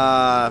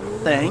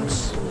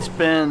 Thanks.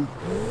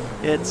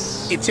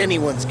 It's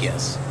anyone's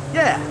guess.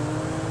 Yeah,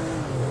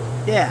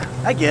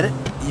 I get it.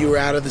 You were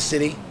out of the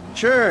city?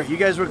 Sure, you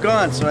guys were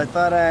gone, so I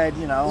thought I'd,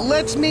 you know...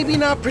 Let's maybe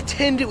not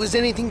pretend it was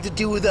anything to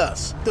do with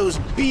us. Those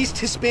beast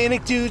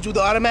Hispanic dudes with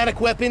automatic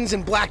weapons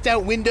and blacked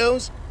out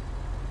windows.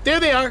 There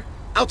they are,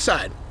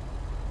 outside.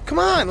 Come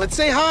on, let's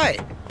say hi.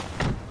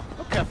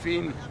 Oh,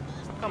 Caffeine,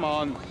 come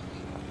on.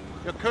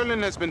 Your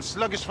Curlin has been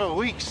sluggish for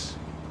weeks.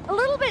 A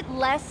little bit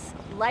less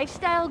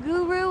lifestyle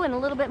guru and a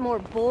little bit more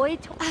boy.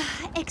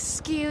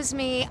 Excuse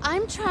me,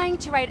 I'm trying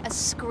to write a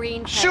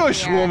screenplay.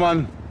 Shush, here.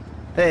 woman.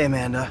 Hey,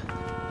 Amanda.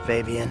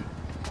 Fabian.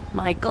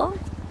 Michael?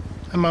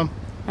 Hi, Mom.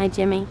 Hi,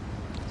 Jimmy.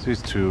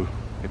 These two,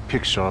 a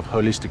picture of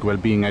holistic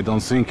well-being, I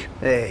don't think.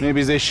 Hey.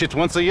 Maybe they shit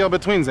once a year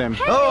between them.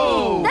 Hey,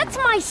 oh! That's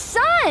my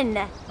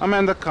son!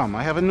 Amanda, come.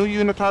 I have a new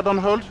unitard on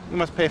hold. You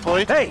must pay for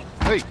it. Hey!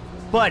 Hey!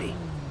 Buddy,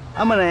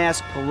 I'm gonna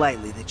ask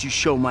politely that you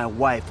show my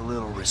wife a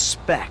little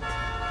respect.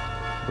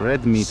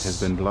 Red meat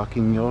has been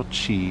blocking your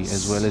chi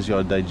as well as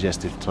your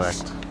digestive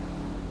tract.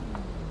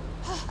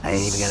 I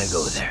ain't even gonna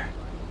go there.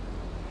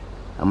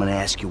 I'm gonna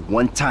ask you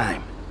one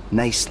time,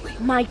 nicely.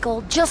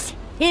 Michael, just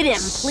hit him,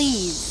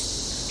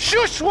 please.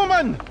 Shush,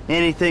 woman!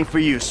 Anything for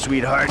you,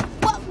 sweetheart.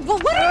 What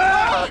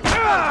are you doing?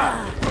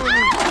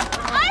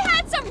 I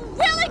had some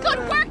really good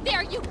work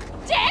there, you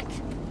dick!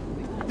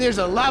 There's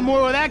a lot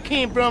more where that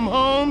came from,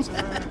 Holmes.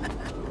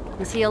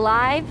 Is he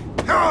alive?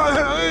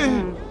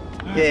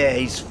 Yeah,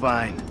 he's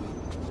fine.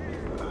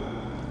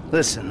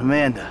 Listen,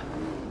 Amanda.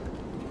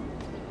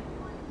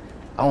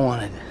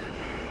 I've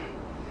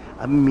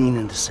been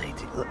meaning to say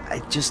to you, look,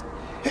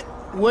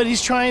 What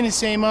he's trying to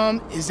say,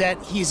 Mom, is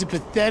that he's a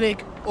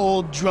pathetic,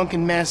 old,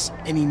 drunken mess,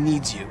 and he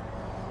needs you.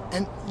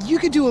 And you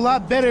could do a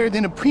lot better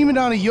than a prima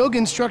donna yoga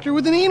instructor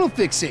with an anal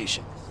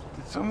fixation.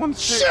 Did someone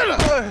say... Shut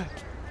up!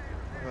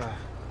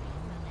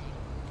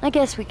 I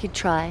guess we could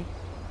try.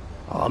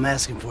 All I'm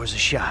asking for is a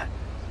shot.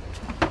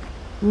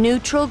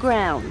 Neutral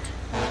ground.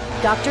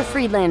 Dr.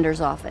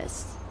 Friedlander's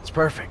office. It's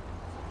perfect.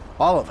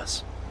 All of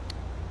us.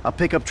 I'll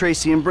pick up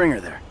Tracy and bring her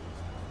there.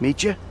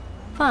 Meet you?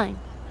 Fine.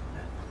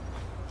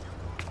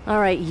 All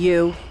right,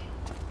 you.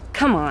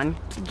 Come on.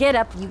 Get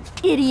up, you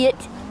idiot.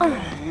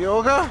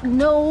 Yoga?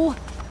 No.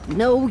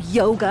 No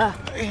yoga.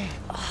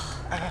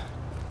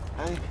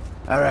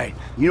 All right,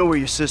 you know where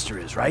your sister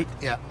is, right?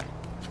 Yeah.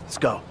 Let's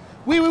go.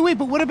 Wait,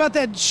 but what about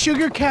that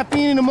sugar,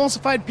 caffeine, and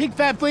emulsified pig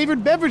fat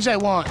flavored beverage I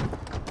want?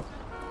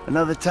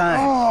 Another time.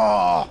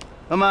 Oh!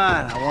 Come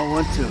on, I want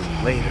one too.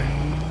 Later.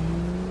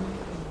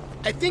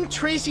 I think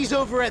Tracy's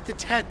over at the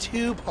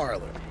tattoo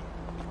parlor.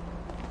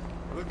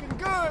 Looking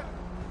good.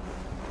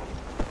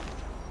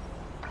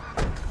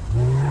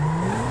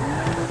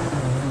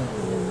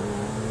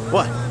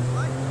 What?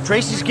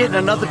 Tracy's getting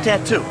another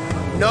tattoo?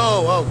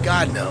 No, oh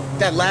God, no.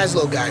 That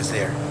Laszlo guy's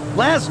there.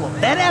 Laszlo?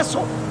 That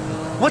asshole?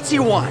 What's he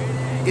want?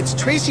 It's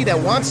Tracy that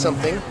wants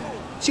something.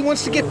 She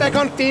wants to get back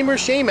on Fame or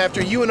Shame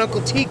after you and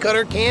Uncle T cut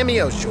her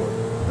cameo short.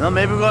 Well,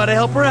 maybe we ought to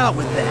help her out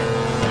with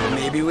that.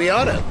 Maybe we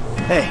ought to.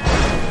 Hey,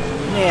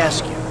 let me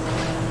ask you.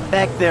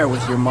 Back there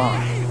with your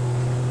mom.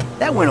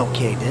 That went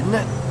okay, didn't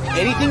it?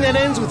 Anything that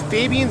ends with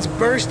Fabian's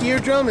burst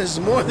eardrum is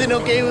more than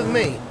okay with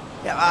me.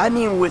 Yeah, I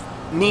mean with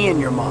me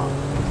and your mom.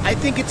 I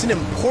think it's an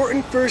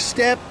important first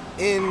step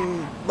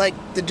in, like,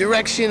 the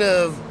direction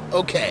of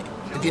okay,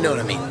 if you know what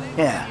I mean.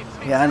 Yeah,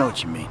 I know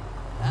what you mean.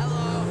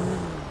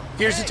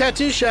 Here's the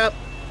tattoo shop.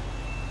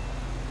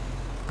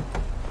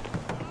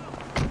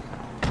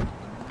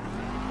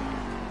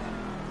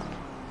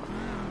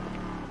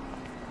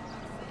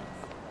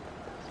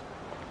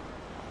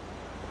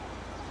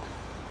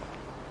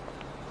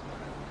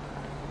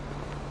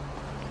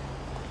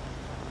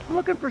 I'm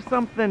looking for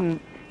something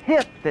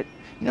hip that,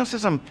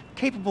 says I'm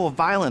capable of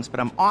violence, but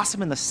I'm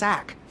awesome in the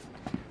sack.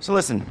 So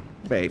listen,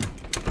 babe,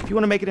 if you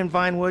want to make it in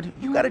Vinewood,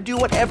 you gotta do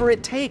whatever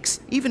it takes,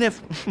 even if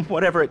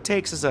whatever it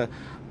takes is a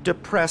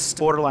depressed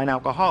borderline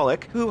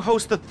alcoholic who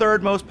hosts the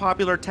third most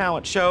popular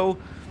talent show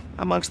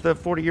amongst the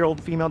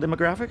 40-year-old female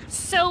demographic.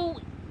 So,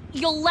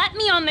 you'll let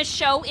me on the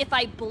show if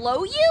I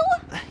blow you?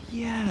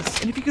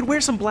 Yes, and if you could wear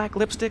some black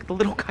lipstick, the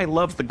little guy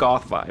loves the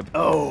goth vibe.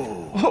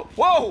 Oh.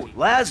 Whoa!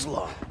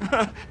 Laszlo.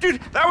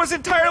 Dude, that was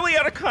entirely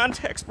out of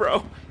context,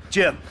 bro.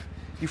 Jim,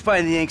 you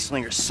find the ink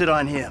slinger, sit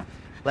on him.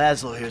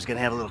 Laszlo here's gonna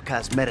have a little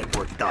cosmetic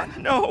work done.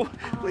 No,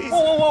 please.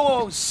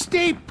 Whoa.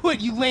 Stay put,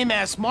 you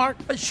lame-ass Mark.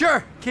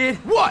 Sure, kid.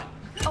 What?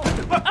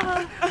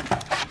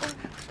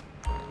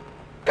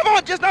 Come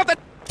on, just not the...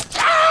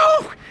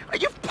 Ow! Are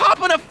you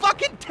popping a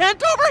fucking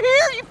tent over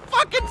here, you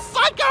fucking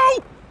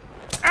psycho?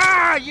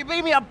 Ah, you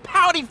made me a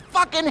pouty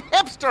fucking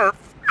hipster.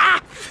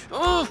 Ah!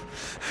 Ugh.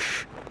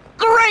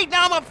 Great,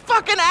 now I'm a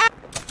fucking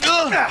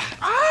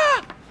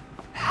Ah!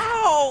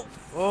 Ow!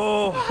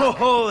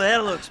 Oh,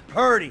 that looks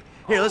pretty.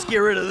 Here, let's get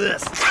rid of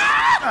this.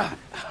 Ah!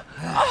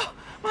 Oh,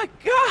 my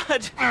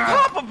God!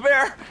 Papa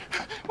Bear!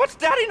 What's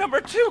Daddy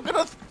number 2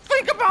 gonna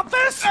think about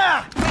this?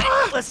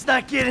 Let's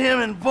not get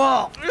him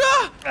involved.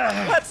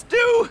 Let's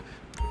do...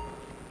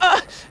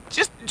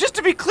 just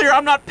to be clear,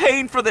 I'm not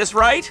paying for this,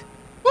 right?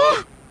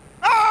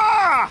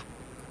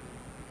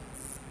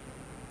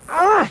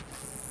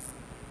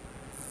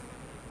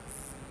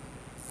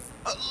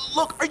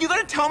 Look, are you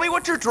gonna tell me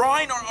what you're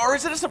drawing, or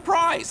is it a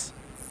surprise?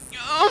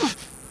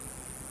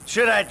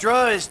 Should I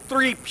draw his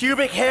 3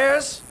 pubic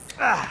hairs?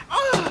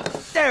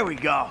 There we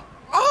go.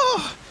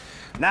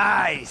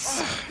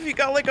 Nice. You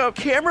got like a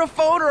camera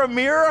phone or a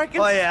mirror I can...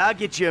 Oh yeah, I'll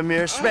get you a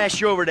mirror,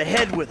 smash you over the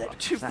head with it.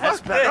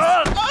 Fuck this.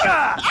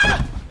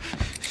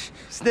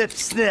 Snip,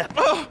 snip.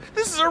 Oh,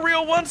 this is a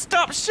real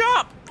one-stop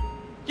shop.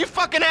 You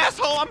fucking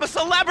asshole, I'm a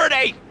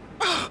celebrity.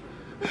 Oh,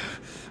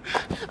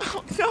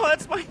 no,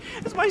 that's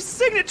my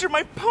signature,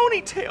 my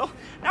ponytail.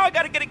 Now I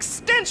gotta get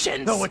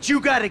extensions. No, what you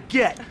gotta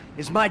get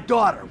is my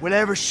daughter,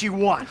 whatever she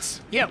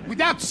wants. Yeah,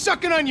 without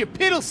sucking on your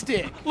piddle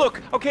stick.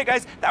 Look, okay,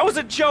 guys, that was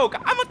a joke.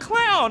 I'm a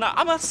clown.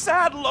 I'm a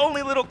sad,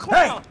 lonely little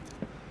clown.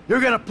 Hey, you're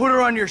gonna put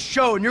her on your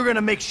show, and you're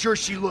gonna make sure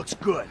she looks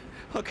good.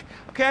 Look,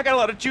 okay, I got a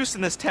lot of juice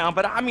in this town,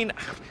 but I mean,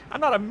 I'm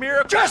not a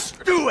miracle.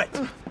 Just do it!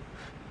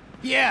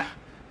 Yeah.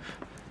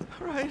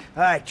 All right.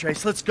 All right,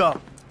 Trace, let's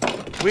go.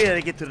 We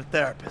gotta get to the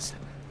therapist.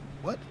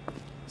 What?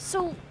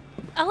 So,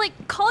 I'll,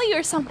 call you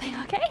or something,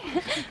 okay?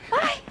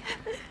 Bye.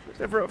 There's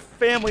ever a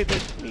family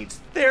that needs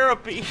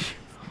therapy.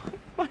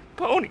 My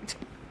ponytail.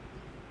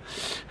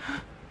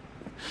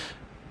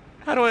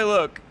 How do I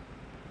look?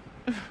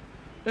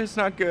 It's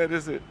not good,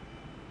 is it?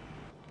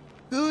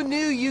 Who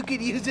knew you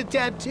could use a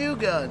tattoo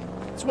gun?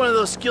 It's one of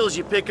those skills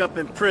you pick up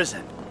in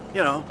prison.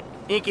 You know,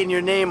 inking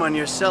your name on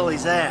your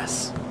cellie's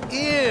ass.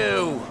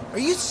 Ew! Are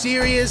you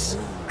serious?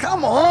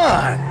 Come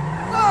on!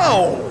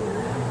 No!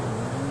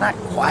 Not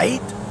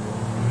quite.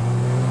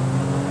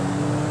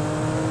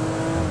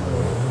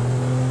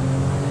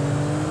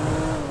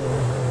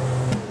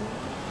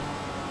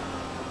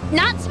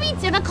 Not to be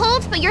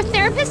difficult, but your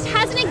therapist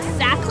hasn't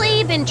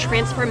exactly been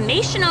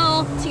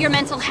transformational to your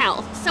mental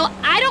health. So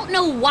I don't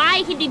know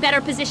why he'd be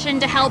better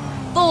positioned to help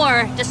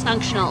 4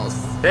 dysfunctionals.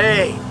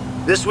 Hey,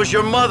 this was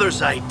your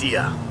mother's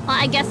idea. Well,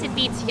 I guess it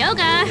beats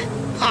yoga.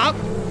 Pop?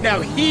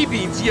 Now he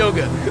beats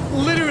yoga.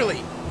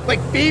 Literally. Like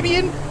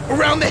Fabian?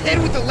 Around the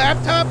head with the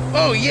laptop?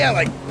 Oh yeah,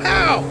 like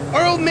pow!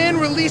 Our old man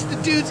released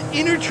the dude's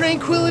inner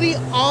tranquility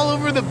all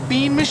over the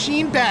Bean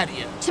Machine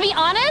patio. To be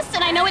honest,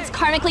 and I know it's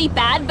karmically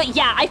bad, but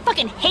yeah, I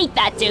fucking hate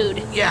that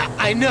dude. Yeah,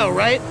 I know,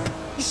 right?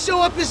 He's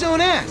so up his own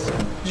ass.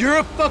 You're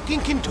a fucking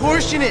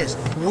contortionist.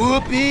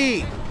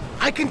 Whoopee.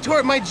 I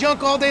contort my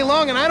junk all day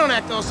long and I don't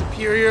act all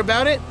superior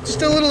about it.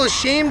 Just a little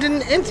ashamed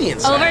and empty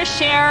inside.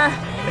 Overshare.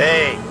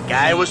 Hey,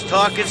 guy was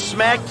talking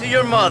smack to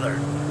your mother.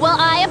 Well,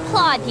 I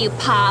applaud you,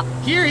 Pop.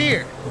 Here,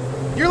 here.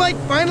 You're like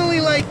finally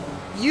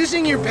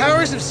using your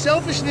powers of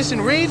selfishness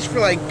and rage for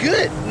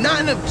good. Not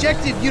an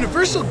objective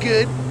universal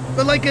good,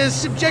 but like a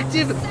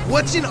subjective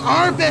what's in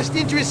our best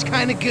interest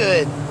kind of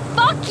good.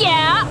 Fuck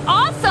yeah!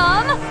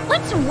 Awesome!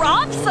 Let's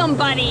rob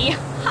somebody!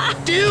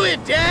 Do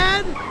it,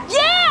 Dad!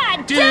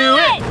 Yeah! Do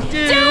it!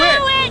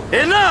 Do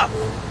it!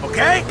 Enough!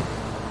 Okay?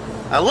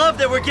 I love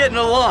that we're getting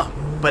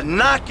along, but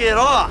knock it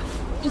off!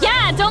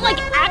 Yeah, don't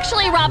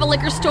actually rob a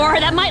liquor store.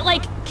 That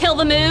might kill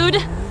the mood.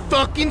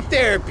 Fucking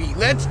therapy.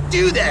 Let's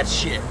do that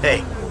shit.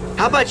 Hey,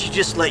 how about you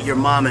just let your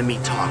mom and me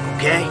talk,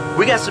 okay?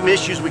 We got some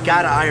issues we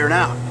gotta iron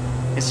out.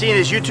 And seeing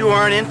as you two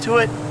aren't into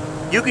it,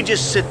 you can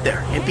just sit there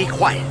and be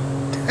quiet.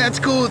 That's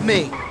cool with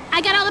me.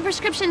 I got all the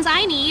prescriptions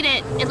I need,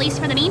 at least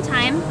for the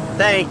meantime.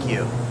 Thank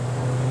you.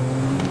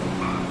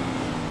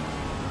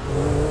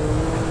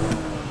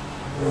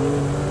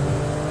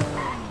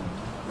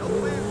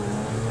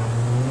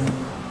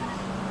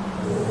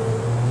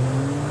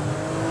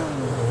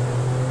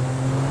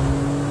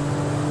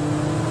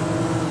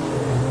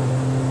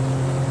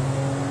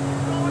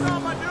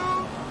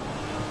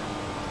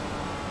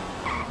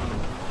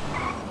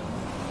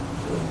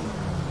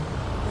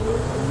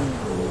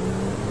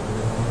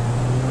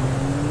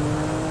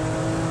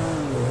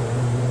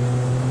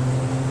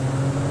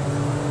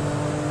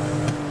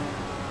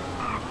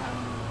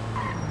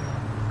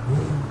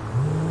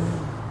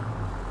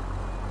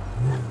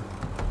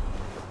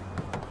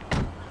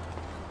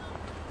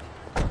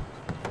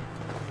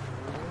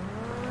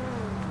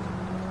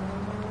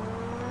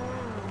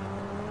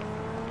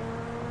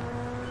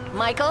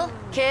 Michael,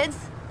 kids,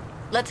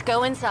 let's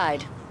go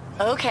inside.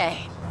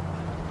 Okay.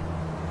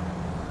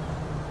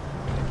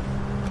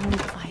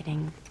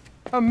 Fighting.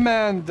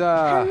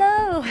 Amanda!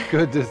 Hello!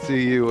 Good to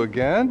see you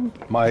again.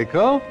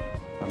 Michael,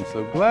 I'm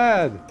so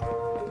glad.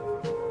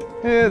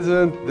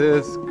 Isn't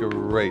this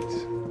great?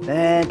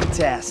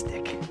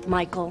 Fantastic.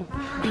 Michael,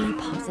 be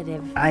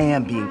positive. I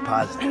am being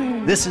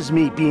positive. This is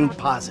me being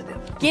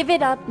positive. Give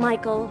it up,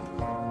 Michael.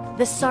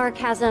 The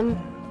sarcasm,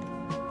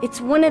 it's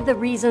one of the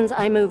reasons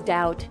I moved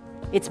out.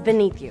 It's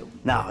beneath you.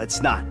 No,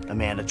 it's not,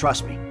 Amanda.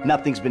 Trust me.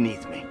 Nothing's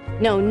beneath me.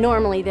 No,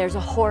 normally there's a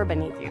whore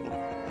beneath you.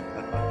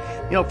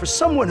 You know, for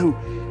someone who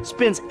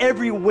spends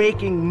every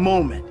waking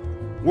moment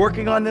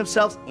working on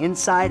themselves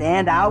inside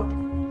and out,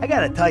 I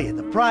gotta tell you,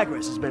 the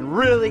progress has been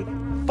really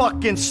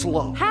fucking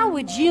slow. How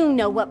would you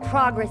know what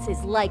progress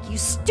is like, you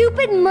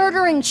stupid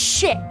murdering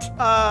shit?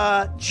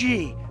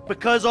 Gee,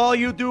 because all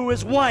you do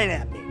is whine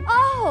at me.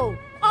 Oh!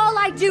 All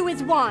I do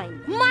is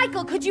whine.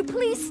 Michael, could you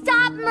please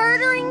stop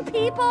murdering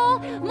people?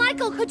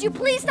 Michael, could you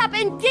please stop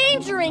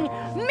endangering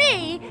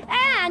me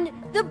and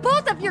the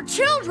both of your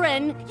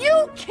children?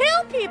 You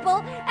kill people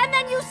and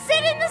then you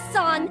sit in the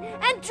sun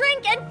and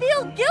drink and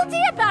feel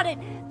guilty about it.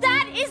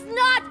 That is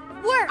not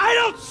work. I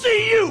don't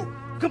see you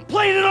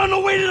complaining on the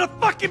way to the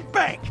fucking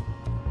bank.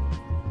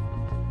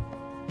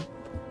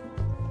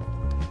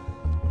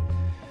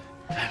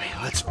 I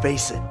mean, let's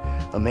face it,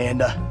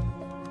 Amanda.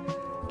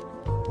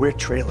 We're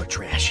trailer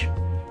trash,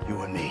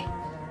 you and me.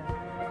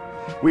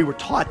 We were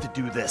taught to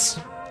do this.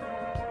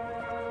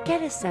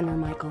 Get a center,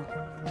 Michael.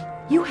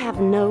 You have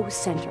no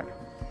center.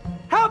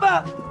 How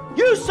about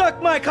you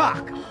suck my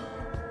cock?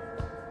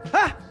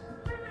 Huh?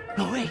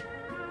 No, wait.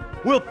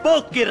 We'll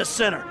both get a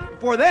center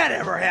before that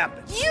ever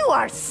happens. You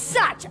are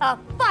such a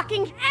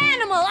fucking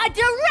animal, a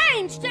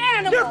deranged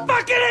animal. You're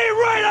fucking ain't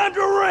right on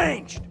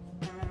deranged.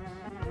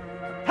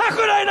 How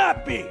could I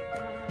not be?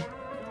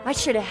 I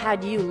should have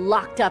had you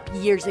locked up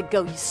years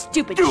ago, you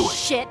stupid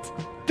shit.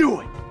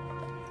 Do it.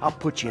 I'll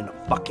put you in the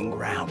fucking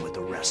ground with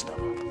the rest of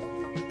them.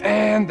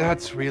 And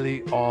that's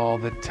really all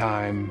the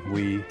time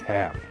we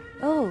have.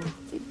 Oh,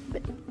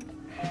 but...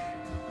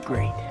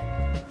 Great.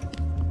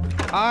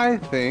 I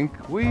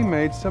think we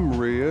made some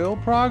real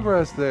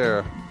progress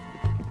there.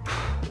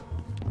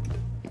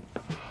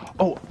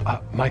 Oh,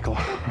 Michael,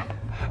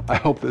 I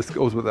hope this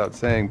goes without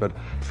saying, but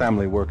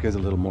family work is a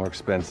little more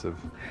expensive.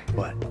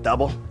 What,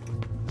 double?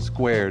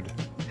 Squared.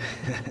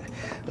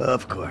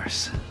 Of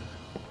course.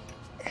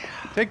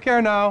 Take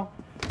care now.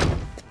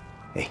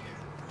 Hey,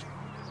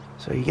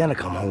 so you gonna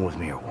come home with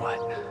me or what?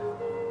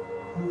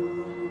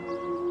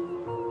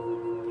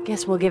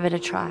 Guess we'll give it a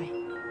try.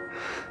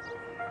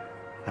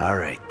 All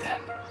right, then.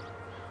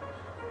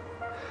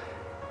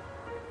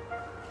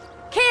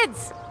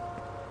 Kids!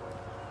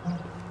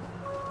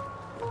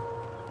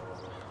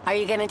 Are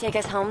you gonna take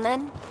us home,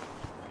 then?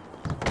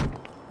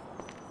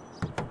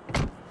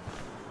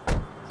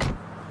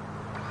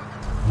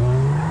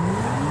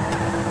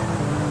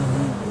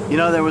 You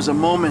know, there was a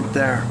moment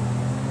there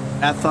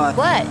I thought...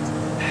 What?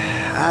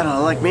 I don't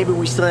know, like maybe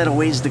we still had a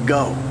ways to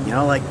go. You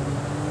know, like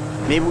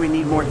maybe we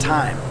need more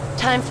time.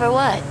 Time for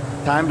what?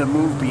 Time to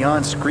move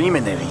beyond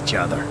screaming at each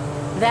other.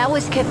 That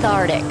was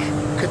cathartic.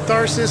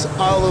 Catharsis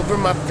all over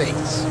my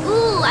face.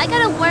 Ooh, I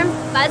got a warm,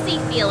 fuzzy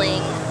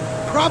feeling.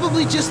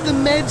 Probably just the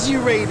meds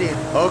you raided.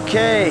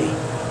 Okay.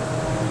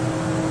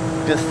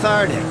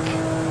 Cathartic.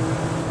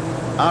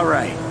 All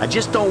right, I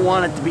just don't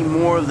want it to be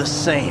more of the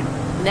same.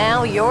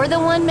 Now you're the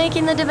one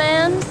making the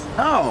demands?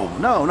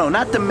 No,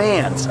 not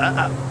demands.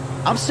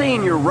 I'm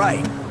saying you're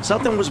right.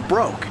 Something was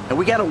broke, and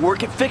we gotta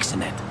work at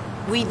fixing it.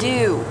 We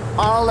do.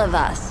 All of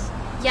us.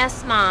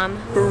 Yes, Mom.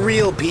 For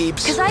real,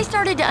 peeps. Because I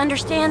started to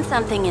understand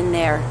something in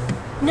there.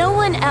 No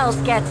one else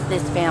gets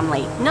this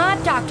family.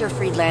 Not Dr.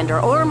 Friedlander,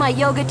 or my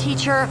yoga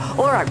teacher,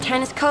 or our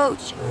tennis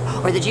coach,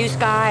 or the juice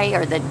guy,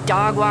 or the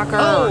dog walker.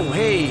 Oh,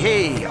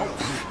 hey.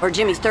 Or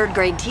Jimmy's third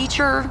grade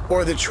teacher.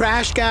 Or the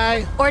trash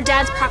guy. Or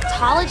Dad's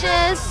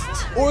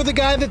proctologist. Or the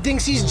guy that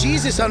thinks he's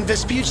Jesus on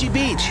Vespucci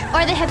Beach.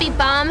 Or the hippie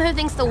bum who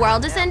thinks the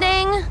world is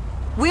ending.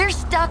 We're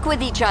stuck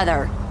with each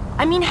other.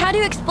 I mean, how do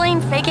you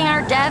explain faking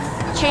our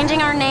deaths,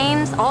 changing our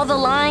names, all the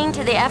lying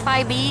to the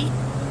FIB?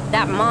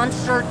 That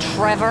monster,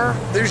 Trevor?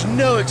 There's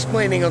no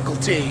explaining Uncle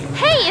T.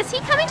 Hey, is he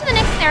coming to the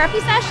next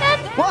therapy session?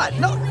 What?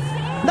 No,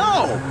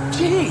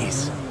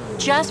 jeez.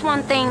 Just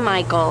one thing,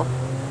 Michael.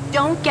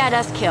 Don't get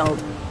us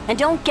killed. And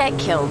don't get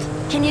killed.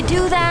 Can you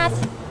do that?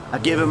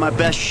 I'll give it my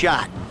best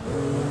shot.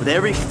 With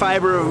every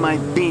fiber of my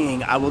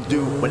being, I will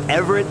do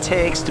whatever it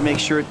takes to make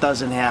sure it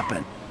doesn't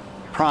happen.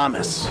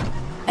 Promise.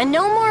 And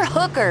no more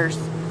hookers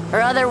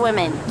or other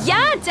women.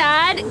 Yeah,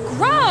 Dad.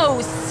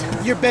 Gross.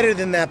 You're better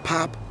than that,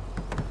 Pop.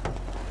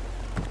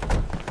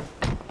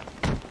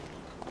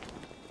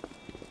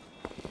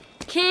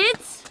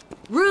 Kids,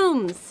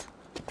 rooms.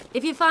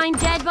 If you find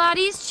dead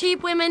bodies,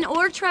 cheap women,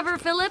 or Trevor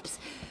Phillips,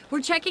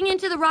 we're checking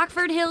into the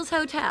Rockford Hills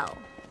Hotel.